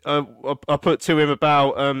I put to him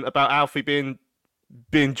about Alfie being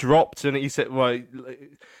dropped, and he said, well,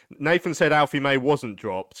 Nathan said Alfie May wasn't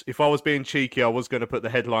dropped. If I was being cheeky, I was going to put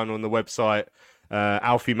the headline on the website,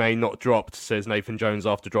 Alfie May not dropped, says Nathan Jones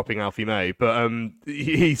after dropping Alfie May. But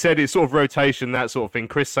he said it's sort of rotation, that sort of thing.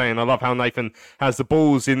 Chris saying, I love how Nathan has the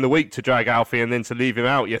balls in the week to drag Alfie and then to leave him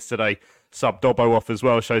out yesterday. Sub Dobbo off as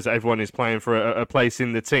well, shows that everyone is playing for a place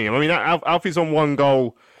in the team. I mean, Alfie's on 1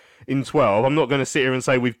 goal in 12. I'm not going to sit here and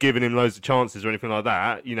say we've given him loads of chances or anything like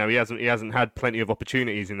that. You know, he hasn't had plenty of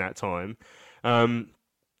opportunities in that time.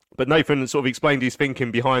 But Nathan sort of explained his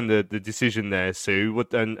thinking behind the decision there, Sue.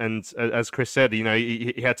 And as Chris said, you know,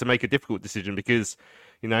 he had to make a difficult decision because,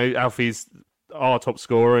 you know, Alfie's our top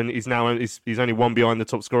scorer and he's only 1 behind the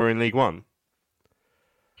top scorer in League One.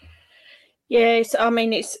 Yes, I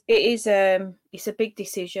mean it's a big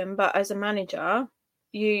decision, but as a manager,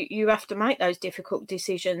 you have to make those difficult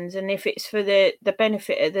decisions, and if it's for the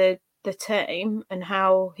benefit of the team and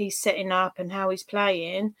how he's setting up and how he's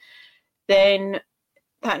playing, then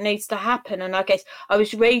that needs to happen. And I guess I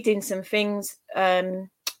was reading some things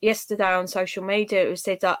yesterday on social media. It was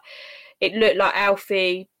said that it looked like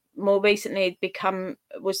Alfie more recently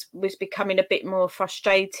was becoming a bit more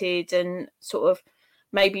frustrated and sort of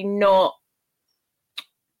maybe not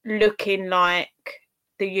looking like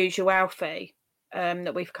the usual Alfie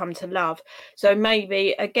that we've come to love. So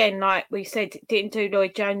maybe, again, like we said, it didn't do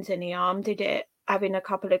Lloyd Jones any harm, did it? Having a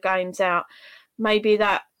couple of games out. Maybe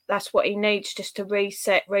that's what he needs, just to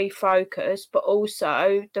reset, refocus, but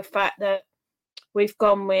also the fact that we've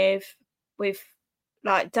gone with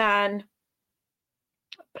like Dan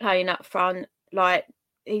playing up front, like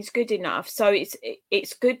he's good enough. So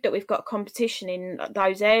it's good that we've got competition in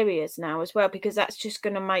those areas now as well, because that's just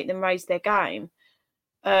going to make them raise their game.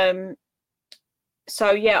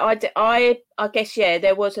 So yeah, I guess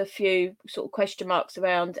there was a few sort of question marks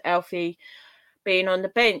around Alfie being on the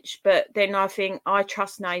bench, but then I think I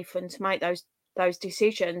trust Nathan to make those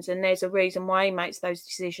decisions, and there's a reason why he makes those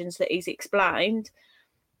decisions that he's explained.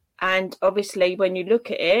 And obviously, when you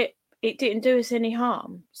look at it, it didn't do us any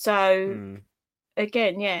harm. So.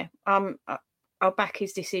 Again, I'll back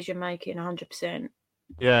his decision making 100%.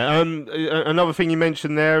 Yeah, another thing you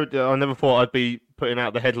mentioned there, I never thought I'd be putting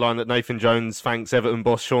out the headline that Nathan Jones thanks Everton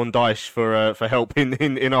boss Sean Dyche for help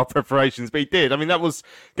in our preparations, but he did. I mean, that was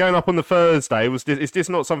going up on the Thursday. It's just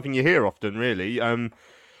not something you hear often, really.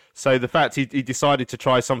 So the fact he decided to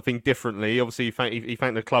try something differently, obviously he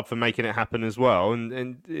thanked the club for making it happen as well,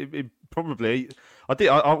 and it probably when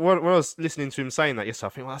I was listening to him saying that yesterday, I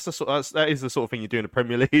think, well, that is the sort of thing you do in the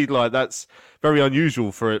Premier League. Like, that's very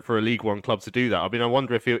unusual for a League One club to do that. I mean, I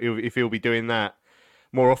wonder if he'll be doing that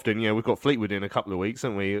more often. You know, we've got Fleetwood in a couple of weeks,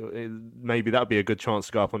 haven't we? Maybe that'd be a good chance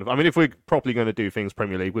to go up on. I mean, if we're properly going to do things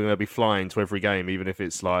Premier League, we're going to be flying to every game, even if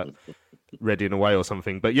it's like Reading away or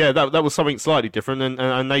something. But yeah, that was something slightly different,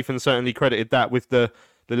 and Nathan certainly credited that with the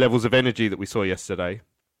levels of energy that we saw yesterday.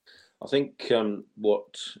 I think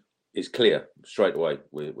what is clear straight away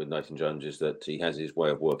with Nathan Jones is that he has his way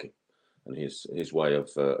of working and his way of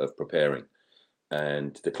preparing,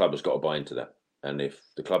 and the club has got to buy into that. And if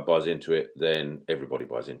the club buys into it, then everybody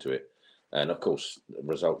buys into it. And of course,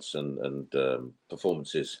 results and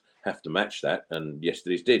performances have to match that, and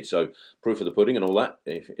yesterday's did. So proof of the pudding and all that.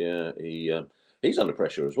 He's under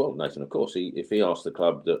pressure as well, Nathan. Of course, if he asks the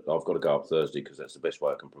club that I've got to go up Thursday because that's the best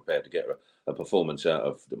way I can prepare to get a performance out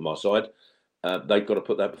of my side, they've got to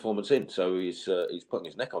put that performance in. So he's putting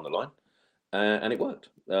his neck on the line, and it worked.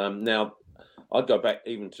 Now, I'd go back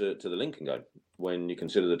even to the Lincoln game when you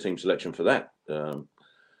consider the team selection for that.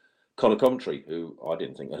 Conor Coventry, who I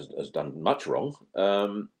didn't think has done much wrong.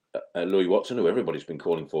 Louis Watson, who everybody's been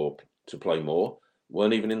calling for to play more,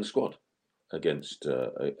 weren't even in the squad against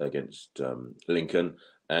Lincoln,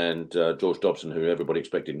 and George Dobson, who everybody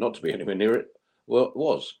expected not to be anywhere near it,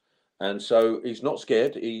 was. And so he's not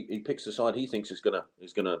scared. He picks the side he thinks is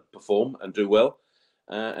gonna perform and do well,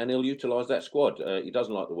 and he'll utilise that squad. He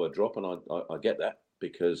doesn't like the word drop, and I get that,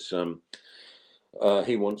 because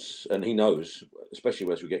he wants, and he knows,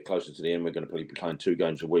 especially as we get closer to the end, we're going to probably be playing 2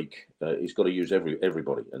 games a week. He's got to use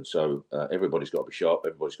everybody, and so everybody's got to be sharp.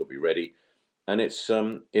 Everybody's got to be ready, and it's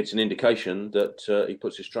an indication that he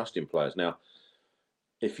puts his trust in players. Now,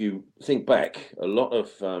 if you think back, a lot of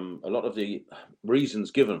the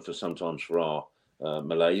reasons given for sometimes for our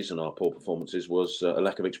malaise and our poor performances was a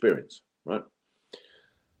lack of experience. Right,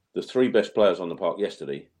 the 3 best players on the park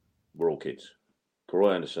yesterday were all kids.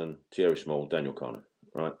 Roy Anderson, Thierry Small, Daniel Conner,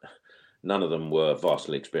 right? None of them were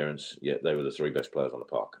vastly experienced, yet they were the 3 best players on the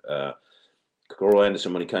park. Roy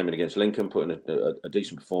Anderson, when he came in against Lincoln, put in a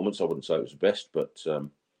decent performance. I wouldn't say it was the best, but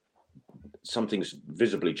something's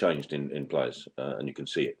visibly changed in players, and you can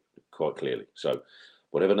see it quite clearly. So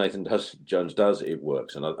whatever Nathan Jones does, it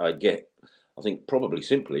works. And I think probably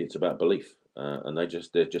simply it's about belief, and there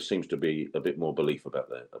just seems to be a bit more belief about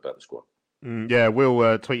the squad. Yeah, Will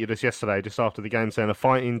tweeted us yesterday, just after the game, saying a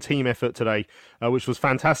fighting team effort today, which was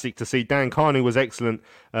fantastic to see. Dan Carney was excellent,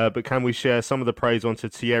 but can we share some of the praise onto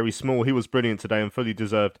Thierry Small? He was brilliant today and fully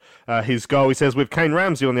deserved his goal. He says, with Kane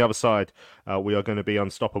Ramsey on the other side, we are going to be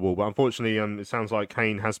unstoppable. But unfortunately, it sounds like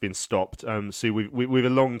Kane has been stopped. So with a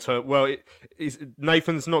long term, well,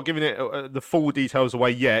 Nathan's not giving it the full details away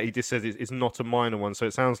yet. He just says it's not a minor one. So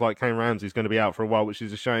it sounds like Kane Ramsey's going to be out for a while, which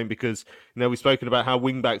is a shame, because we've spoken about how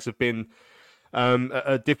wing-backs have been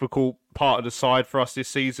a difficult part of the side for us this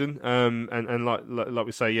season, and like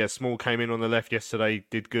we say, Small came in on the left yesterday,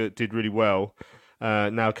 did really well.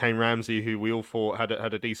 Now Kane Ramsey, who we all thought had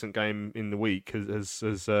a decent game in the week,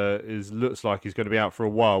 looks like he's going to be out for a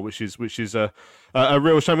while, which is a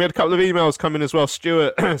real shame. We had a couple of emails come in as well.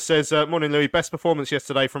 Stuart says, morning Louis, best performance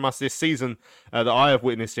yesterday from us this season that I have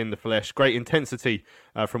witnessed in the flesh. Great intensity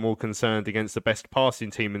from all concerned against the best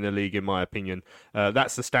passing team in the league, in my opinion.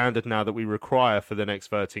 That's the standard now that we require for the next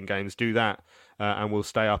 13 games. Do that and we'll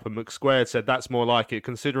stay up. And McSquared said that's more like it,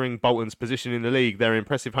 considering Bolton's position in the league, their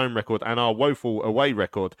impressive home record and our woeful away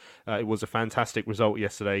record. It was a fantastic result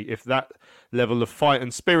yesterday. If that level of fight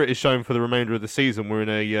and spirit is shown for the remainder of the season, we're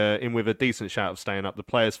in with a decent shout of staying up. The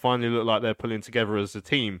players finally look like they're pulling together as a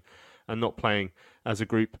team and not playing as a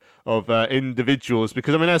group of individuals.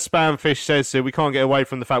 Because, as Spamfish says, we can't get away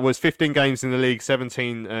from the fact, it's 15 games in the league,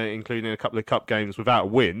 17 including a couple of cup games without a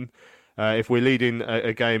win. If we're leading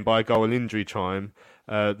a game by a goal in injury time,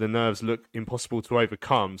 the nerves look impossible to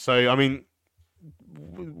overcome. So,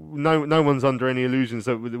 no one's under any illusions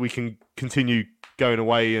that we can continue going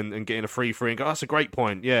away and getting a free and go, that's a great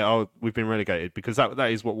point. Yeah, we've been relegated, because that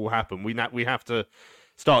is what will happen. We have to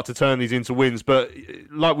start to turn these into wins. But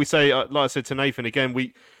like we say, like I said to Nathan again,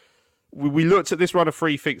 we looked at this run of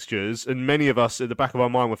 3 fixtures, and many of us at the back of our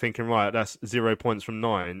mind were thinking, right, that's 0 points from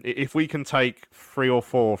 9. If we can take 3 or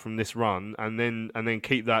 4 from this run and then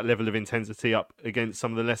keep that level of intensity up against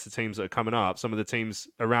some of the lesser teams that are coming up, some of the teams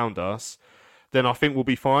around us, then I think we'll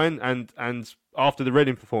be fine. And after the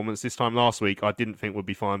Reading performance this time last week, I didn't think we'd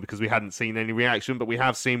be fine because we hadn't seen any reaction, but we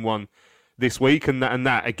have seen one this week, and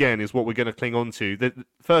that again is what we're going to cling on to. The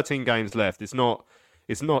 13 games left. It's not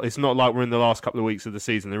like we're in the last couple of weeks of the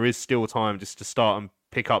season. There is still time just to start and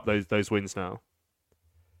pick up those wins now.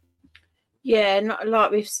 Yeah, not like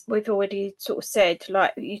we've already sort of said.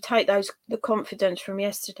 Like, you take the confidence from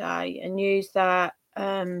yesterday and use that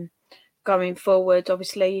going forward.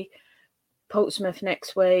 Obviously, Portsmouth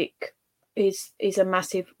next week is a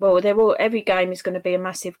massive. Well, every game is going to be a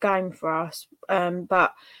massive game for us.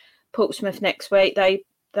 But Portsmouth next week,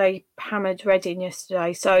 they hammered Reading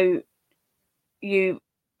yesterday. So we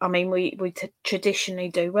traditionally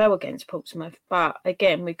do well against Portsmouth, but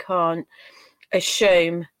again, we can't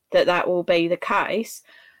assume that will be the case.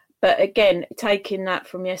 But again, taking that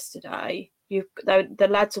from yesterday, the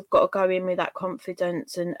lads have got to go in with that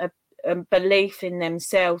confidence and a belief in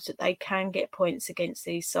themselves that they can get points against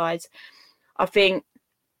these sides. I think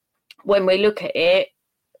when we look at it,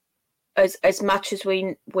 as much as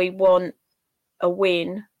we want a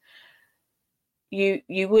win,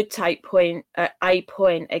 you would take a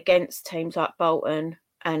point against teams like Bolton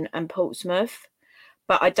and Portsmouth.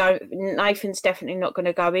 But Nathan's definitely not going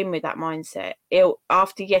to go in with that mindset.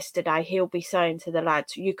 After yesterday, he'll be saying to the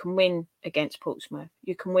lads, you can win against Portsmouth.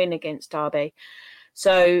 You can win against Derby.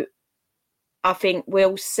 So I think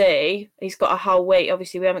we'll see. He's got a whole week.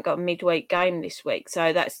 Obviously, we haven't got a midweek game this week.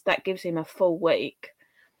 So that gives him a full week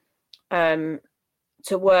to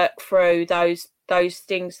work through those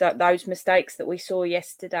things, those mistakes that we saw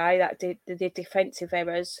yesterday, the defensive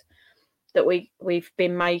errors that we've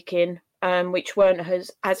been making. Which weren't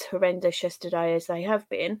as horrendous yesterday as they have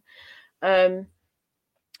been. But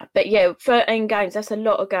yeah, 13 games, that's a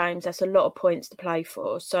lot of games. That's a lot of points to play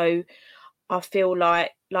for. So I feel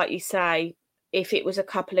like you say, if it was a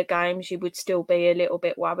couple of games, you would still be a little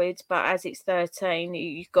bit worried. But as it's 13,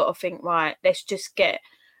 you've got to think, right, let's just get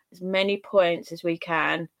as many points as we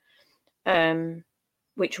can,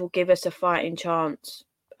 which will give us a fighting chance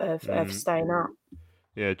of staying up.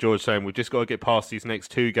 Yeah, George saying we've just got to get past these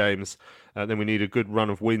next two games, then we need a good run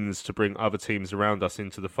of wins to bring other teams around us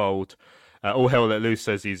into the fold. All Hell Let Loose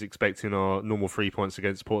says he's expecting our normal 3 points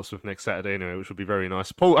against Portsmouth next Saturday anyway, which would be very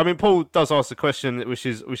nice. Paul does ask the question, which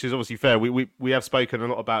is obviously fair. We have spoken a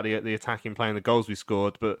lot about the attacking play and the goals we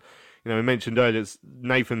scored, but we mentioned earlier,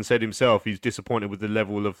 Nathan said himself he's disappointed with the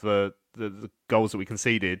level of the goals that we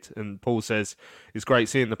conceded, and Paul says it's great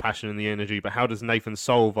seeing the passion and the energy, but how does Nathan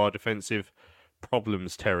solve our defensive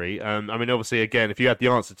problems, Terry? Obviously, again, if you had the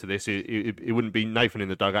answer to this, it wouldn't be Nathan in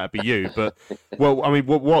the dugout, it'd be you. But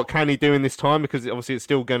what can he do in this time? Because obviously, it's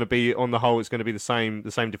still going to be, on the whole, it's going to be the same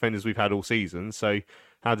defenders we've had all season. So,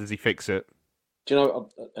 how does he fix it? Do you know?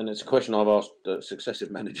 And it's a question I've asked successive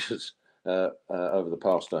managers over the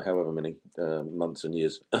past however many months and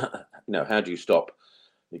years. How do you stop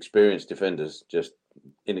experienced defenders just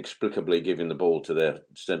inexplicably giving the ball to their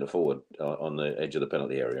centre forward on the edge of the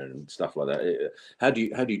penalty area and stuff like that? How do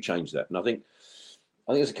you change that? And I think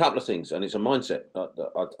there's a couple of things, and it's a mindset.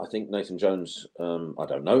 I think Nathan Jones, I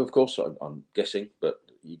don't know, of course, I'm guessing, but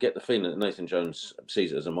you get the feeling that Nathan Jones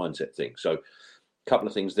sees it as a mindset thing. So a couple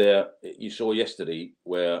of things there. You saw yesterday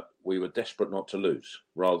where we were desperate not to lose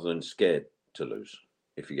rather than scared to lose,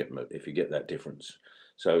 if you get that difference.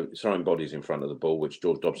 So throwing bodies in front of the ball, which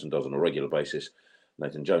George Dobson does on a regular basis.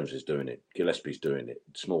 Nathan Jones is doing it. Gillespie's doing it.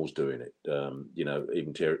 Small's doing it.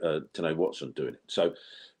 Even Tanae Watson doing it. So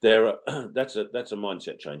that's a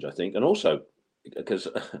mindset change, I think. And also, because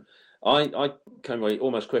I came away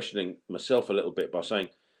almost questioning myself a little bit by saying,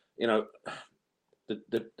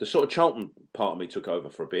 the sort of Charlton part of me took over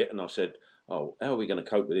for a bit, and I said, how are we going to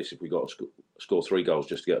cope with this if we got to score 3 goals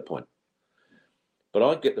just to get a point? But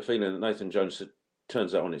I get the feeling that Nathan Jones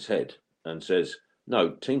turns that on its head and says,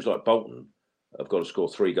 no, teams like Bolton have got to score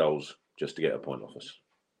 3 goals just to get a point off us.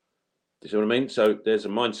 Do you see what I mean? So there's a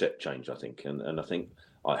mindset change, I think. And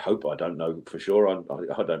I hope, I don't know for sure.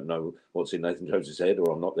 I don't know what's in Nathan Jones's head,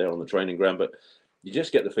 or I'm not there on the training ground, but you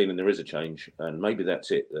just get the feeling there is a change. And maybe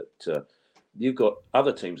that's it, that you've got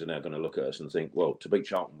other teams are now going to look at us and think, well, to beat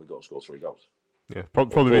Charlton, we've got to score 3 goals. Yeah,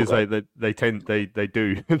 problem is they tend to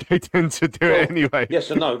do it anyway.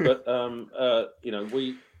 Yes and no, but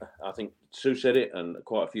I think Sue said it, and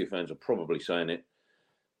quite a few fans are probably saying it.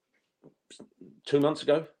 2 months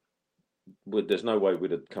ago, there's no way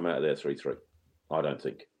we'd have come out of there 3-3. I don't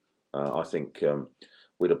think. I think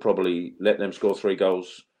we'd have probably let them score 3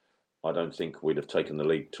 goals. I don't think we'd have taken the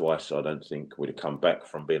lead twice. I don't think we'd have come back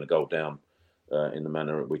from being a goal down in the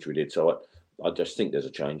manner in which we did. So I just think there's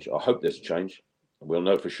a change. I hope there's a change. We'll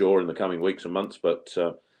know for sure in the coming weeks and months, but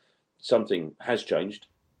something has changed,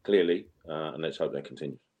 clearly, and let's hope that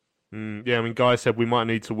continues. Yeah, I mean, Guy said we might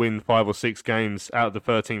need to win 5 or 6 games out of the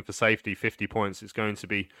 13 for safety, 50 points. It's going to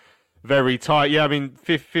be very tight. Yeah, I mean,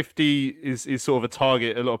 50 is sort of a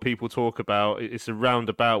target a lot of people talk about. It's around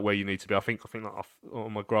about where you need to be. I think like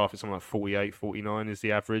on my graph, it's something like 48, 49 is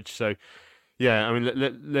the average. So, yeah, I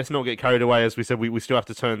mean, let's not get carried away. As we said, we still have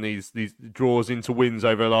to turn these draws into wins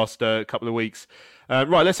over the last couple of weeks.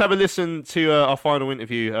 Right, let's have a listen to our final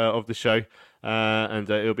interview of the show. And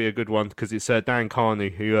it'll be a good one because it's Dan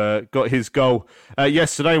Carney who got his goal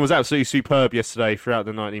yesterday and was absolutely superb yesterday throughout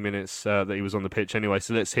the 90 minutes that he was on the pitch anyway.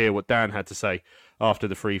 So let's hear what Dan had to say after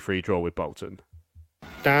the 3-3 draw with Bolton.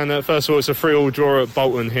 Dan, first of all, it's a 3-3 draw at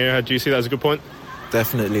Bolton here. Do you see that as a good point?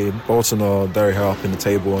 Definitely. Bolton are very high up in the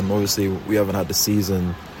table, and obviously we haven't had the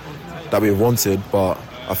season that we wanted, but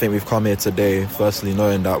I think we've come here today firstly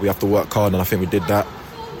knowing that we have to work hard, and I think we did that.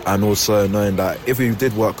 And also knowing that if we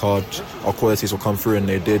did work hard, our qualities will come through, and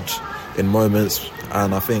they did in moments.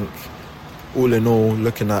 And I think, all in all,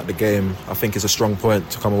 looking at the game, I think it's a strong point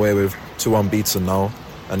to come away with 2 unbeaten now.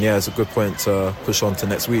 And yeah, it's a good point to push on to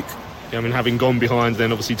next week. Yeah, I mean, having gone behind,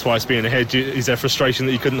 then obviously twice being ahead, is there frustration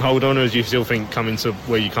that you couldn't hold on, or do you still think coming to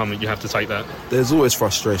where you come, you have to take that? There's always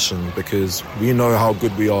frustration because we know how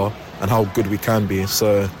good we are and how good we can be.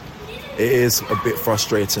 So it is a bit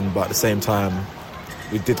frustrating, but at the same time,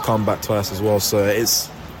 we did come back twice as well, so it's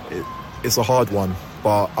a hard one.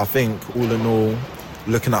 But I think, all in all,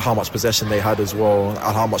 looking at how much possession they had as well and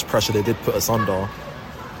how much pressure they did put us under,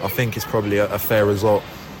 I think it's probably a fair result.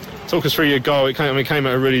 Talk us through your goal. It came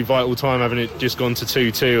at a really vital time, having it just gone to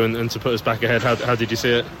 2-2 and to put us back ahead. How did you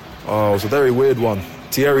see it? Oh, it was a very weird one.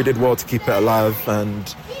 Thierry did well to keep it alive,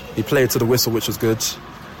 and he played to the whistle, which was good.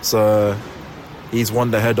 So he's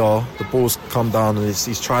won the header, the ball's come down, and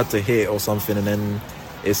he's tried to hit or something, and then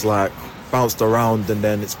it's like bounced around, and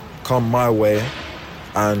then it's come my way,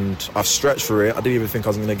 and I've stretched for it. I didn't even think I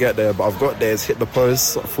was going to get there, but I've got there. It's hit the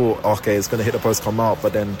post. I thought, okay, it's going to hit the post, come out,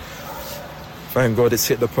 but then thank God it's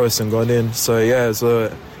hit the post and gone in. So yeah,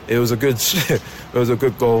 it was a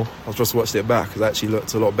good goal. I've just watched it back. It actually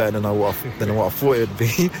looked a lot better than what I thought it'd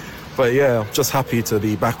be. But yeah, I'm just happy to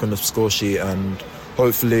be back on the score sheet, and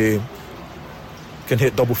hopefully can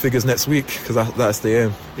hit double figures next week, because that's the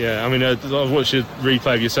aim. Yeah, I mean, I've watched a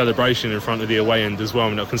replay of your celebration in front of the away end as well. I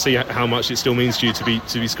mean, I can see how much it still means to you to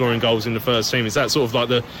be scoring goals in the first team. Is that sort of like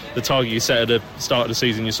the target you set at the start of the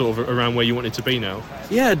season? You're sort of around where you wanted to be now?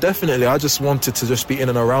 Yeah, definitely. I just wanted to just be in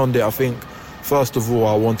and around it. I think, first of all,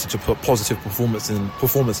 I wanted to put positive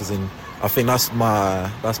performances in. I think that's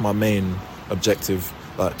my main objective.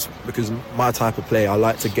 Because my type of play, I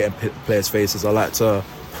like to get in players' faces. I like to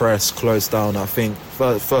press, close down. I think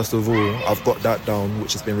first of all, I've got that down,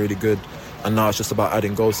 which has been really good, and now it's just about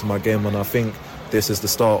adding goals to my game, and I think this is the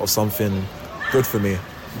start of something good for me.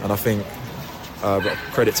 And I think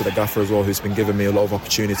credit to the gaffer as well, who's been giving me a lot of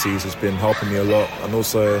opportunities, who's been helping me a lot, and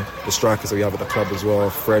also the strikers that we have at the club as well,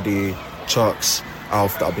 Freddie, Chucks,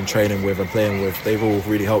 Alf, that I've been training with and playing with. They've all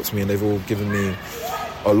really helped me, and they've all given me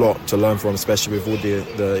a lot to learn from, especially with all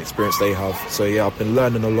the experience they have. So yeah, I've been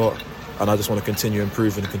learning a lot, and I just want to continue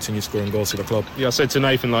improving and continue scoring goals for the club. Yeah, I said to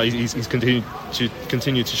Nathan, he's continued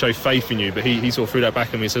to show faith in you, but he sort of threw that back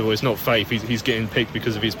at me and said, well, it's not faith, he's getting picked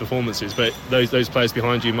because of his performances, but those players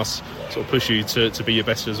behind you must sort of push you to be your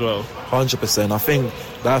best as well. 100%. I think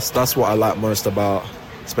that's what I like most about,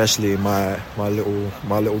 especially my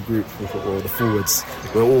little group, or the forwards.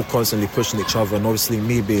 We're all constantly pushing each other, and obviously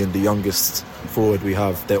me being the youngest forward we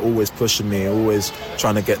have, they're always pushing me, always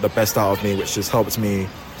trying to get the best out of me, which has helped me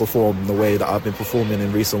perform the way that I've been performing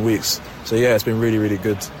in recent weeks. So yeah, it's been really, really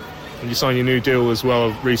good. And you signed your new deal as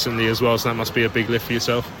well recently as well, so that must be a big lift for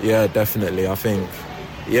yourself. Yeah, definitely. I think,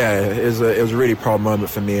 it was a really proud moment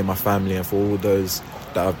for me and my family, and for all those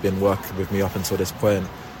that have been working with me up until this point.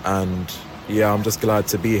 And yeah, I'm just glad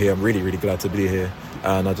to be here. I'm really, really glad to be here,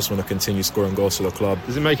 and I just want to continue scoring goals for the club.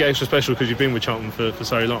 Does it make it extra special because you've been with Charlton for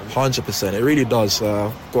so long? 100%. It really does.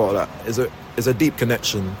 It's a deep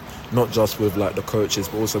connection, not just with the coaches,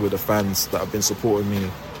 but also with the fans that have been supporting me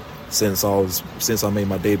since I made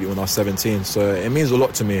my debut when I was 17. So it means a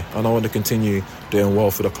lot to me, and I want to continue doing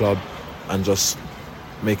well for the club and just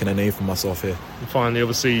making a name for myself here. And finally,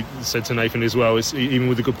 obviously, said to Nathan as well, even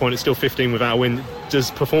with a good point, it's still 15 without a win.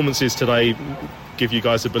 Does performances today give you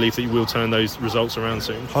guys the belief that you will turn those results around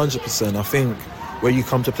soon? 100%. I think when you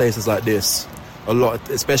come to places like this, a lot,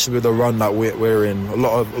 especially with the run that we're in, a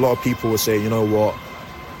lot of people will say, you know what,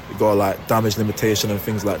 we got damage limitation and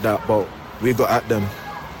things like that, but we got at them,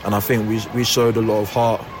 and I think we showed a lot of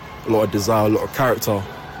heart, a lot of desire, a lot of character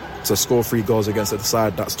to score 3 goals against the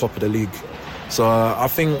side that's top of the league. So I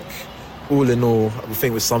think all in all, I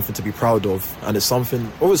think it's something to be proud of, and it's something.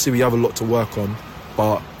 Obviously, we have a lot to work on,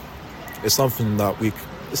 but it's something that we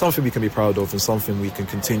can be proud of, and something we can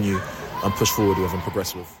continue and push forward with and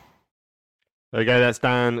progress with. Okay, that's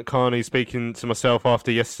Dan Carney speaking to myself after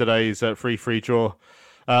yesterday's 3-3 draw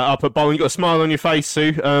up at Bolton. You got a smile on your face,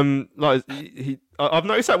 Sue. I've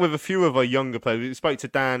noticed that with a few of our younger players. We spoke to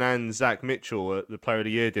Dan and Zach Mitchell at the Player of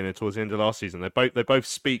the Year dinner towards the end of last season. They both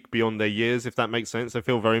speak beyond their years, if that makes sense. They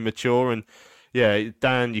feel very mature, and yeah,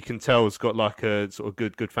 Dan, you can tell, has got like a sort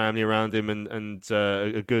of good family around him and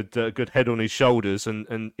a good head on his shoulders,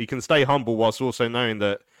 and he can stay humble whilst also knowing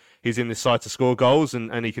that he's in this side to score goals,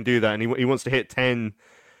 and he can do that, and he wants to hit 10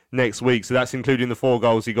 next week, so that's including the 4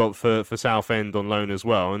 goals he got for Southend on loan as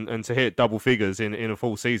well, and to hit double figures in a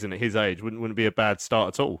full season at his age wouldn't be a bad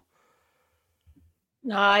start at all.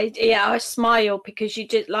 No, I smile because you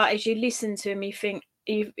just, like, as you listen to him, you think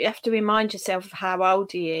you have to remind yourself of how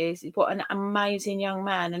old he is. What an amazing young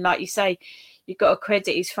man, and like you say, you've got to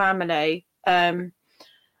credit his family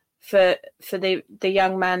for the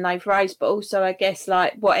young man they've raised, but also I guess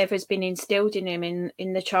like whatever's been instilled in him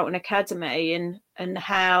in the Charlton Academy, and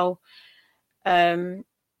how you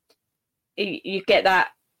get that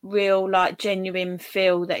real like genuine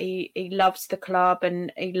feel that he loves the club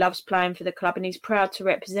and he loves playing for the club and he's proud to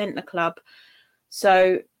represent the club.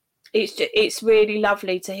 So it's really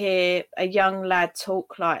lovely to hear a young lad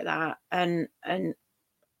talk like that and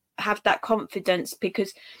have that confidence,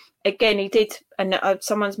 because again, he did, and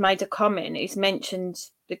someone's made a comment, he's mentioned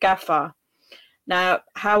the gaffer. Now,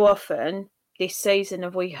 how often this season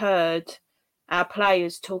have we heard our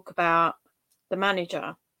players talk about the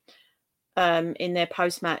manager in their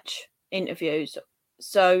post-match interviews?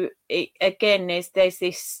 So, again, there's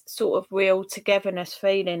this sort of real togetherness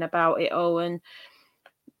feeling about it all, and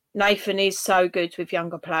Nathan is so good with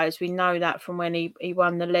younger players. We know that from when he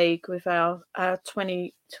won the league with our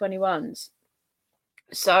 2021s.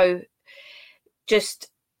 So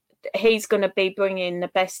just he's going to be bringing the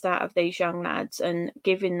best out of these young lads and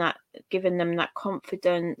giving them that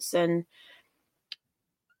confidence and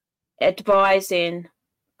advising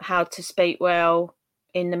how to speak well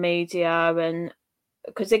in the media. And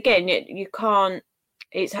because again, you can't,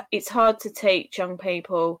 it's hard to teach young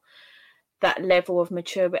people that level of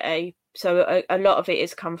maturity. So a lot of it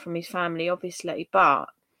has come from his family, obviously, but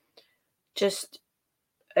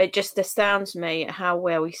it just astounds me at how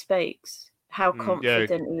well he speaks, how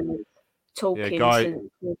confident he is talking to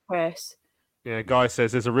the press. Yeah, Guy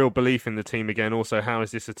says there's a real belief in the team again. Also, how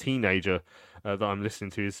is this a teenager that I'm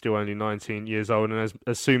listening to is still only 19 years old? And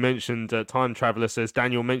as Sue mentioned, Time Traveller says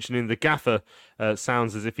Daniel mentioning the gaffer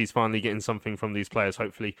sounds as if he's finally getting something from these players,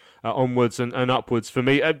 hopefully onwards and upwards. For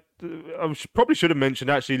me, I probably should have mentioned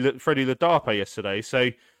actually Freddie Ladapo yesterday.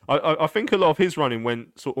 So I think a lot of his running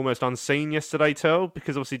went sort of almost unseen yesterday, Tel,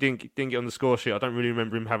 because obviously didn't get on the score sheet. I don't really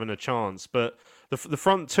remember him having a chance, but the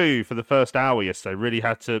front two for the first hour yesterday really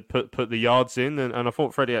had to put the yards in, and I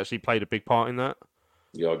thought Freddie actually played a big part in that.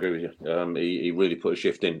 Yeah, I agree with you. He really put a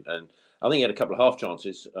shift in, and I think he had a couple of half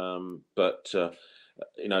chances, but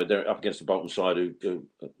they're up against the Bolton side, who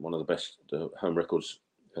one of the best home records,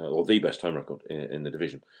 or the best home record in the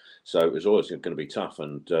division. So it was always going to be tough.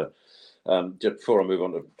 And just before I move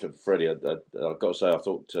on to Freddie, I've got to say I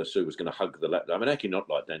thought Sue was going to hug the lap. I mean, I actually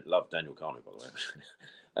love Daniel Carney, by the way.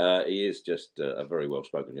 He is just a very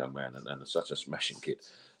well-spoken young man and such a smashing kid.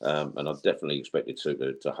 And I definitely expected Sue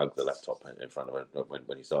to hug the laptop in front of her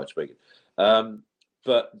when he started speaking.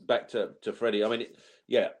 But back to Freddie. I mean,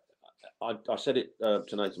 I said it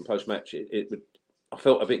to Nathan post-match. I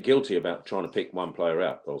felt a bit guilty about trying to pick one player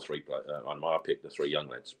out, or 3 players. I picked the 3 young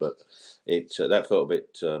lads, but that felt a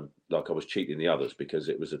bit like I was cheating the others, because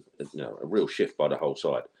it was a real shift by the whole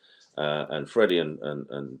side. And Freddie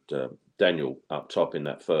and Daniel up top in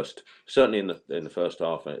that certainly in the first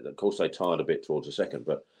half. Of course, they tired a bit towards the second,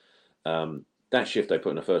 but that shift they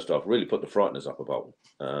put in the first half really put the frighteners up a Bolton.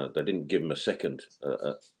 They didn't give them a second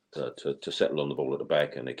to settle on the ball at the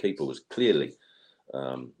back, and the keeper was clearly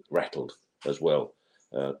rattled as well.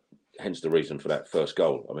 Hence the reason for that first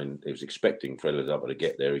goal. I mean, he was expecting Freddie to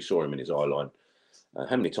get there. He saw him in his eye line.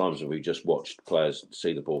 How many times have we just watched players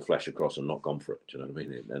see the ball flash across and not gone for it? Do you know what I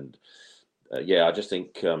mean? And I just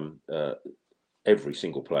think every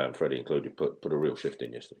single player, and Freddie included, put a real shift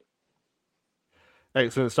in yesterday.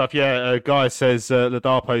 Excellent stuff. Yeah, Guy says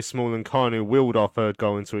Ladapo, Small and Carney willed our third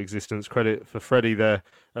goal into existence. Credit for Freddie there,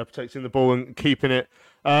 protecting the ball and keeping it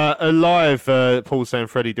alive. Paul saying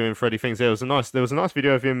Freddie doing Freddie things. There was a nice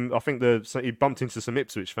video of him. I think he bumped into some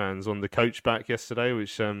Ipswich fans on the coach back yesterday,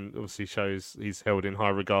 which obviously shows he's held in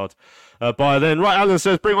high regard by then. Right, Alan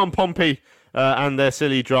says bring on Pompey. and their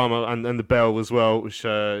silly drama and the bell as well, which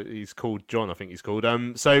he's called John, I think he's called.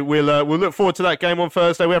 So we'll look forward to that game on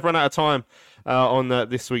Thursday. We have run out of time on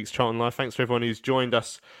this week's Charlton Live. Thanks for everyone who's joined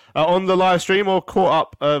us on the live stream or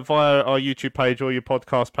caught up via our YouTube page or your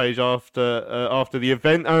podcast page after the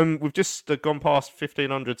event. We've just gone past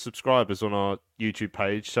 1,500 subscribers on our YouTube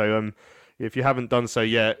page, so if you haven't done so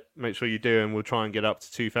yet, make sure you do, and we'll try and get up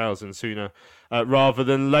to 2,000 sooner rather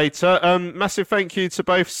than later. Massive thank you to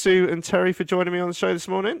both Sue and Terry for joining me on the show this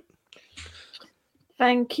morning.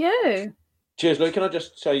 Thank you. Cheers, Lou. Can I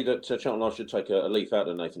just say that Charlton Live should take a leaf out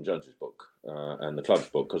of Nathan Jones's book and the club's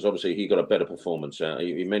book, because obviously he got a better performance.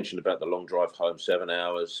 He mentioned about the long drive home, 7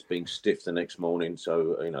 hours, being stiff the next morning.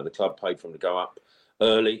 So, the club paid for him to go up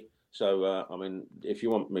early. So, if you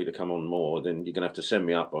want me to come on more, then you're going to have to send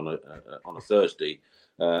me up on a Thursday,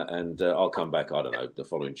 and I'll come back, I don't know, the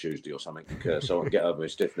following Tuesday or something, so I can get over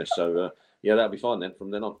his stiffness. So, that'll be fine then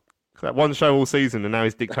from then on. That one show all season, and now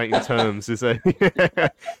he's dictating terms. Is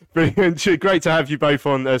brilliant. Great to have you both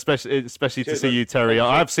on, especially to see you, Terry.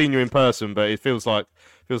 I have seen you in person, but it feels like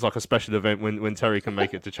a special event when Terry can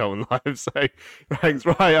make it to Charlton Live. So thanks.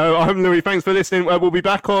 Right, I'm Louis. Thanks for listening. We'll be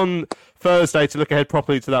back on Thursday to look ahead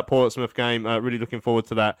properly to that Portsmouth game. Really looking forward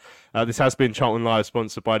to that. This has been Charlton Live,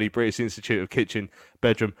 sponsored by the British Institute of Kitchen,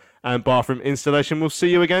 Bedroom and Bathroom Installation. We'll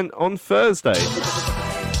see you again on Thursday.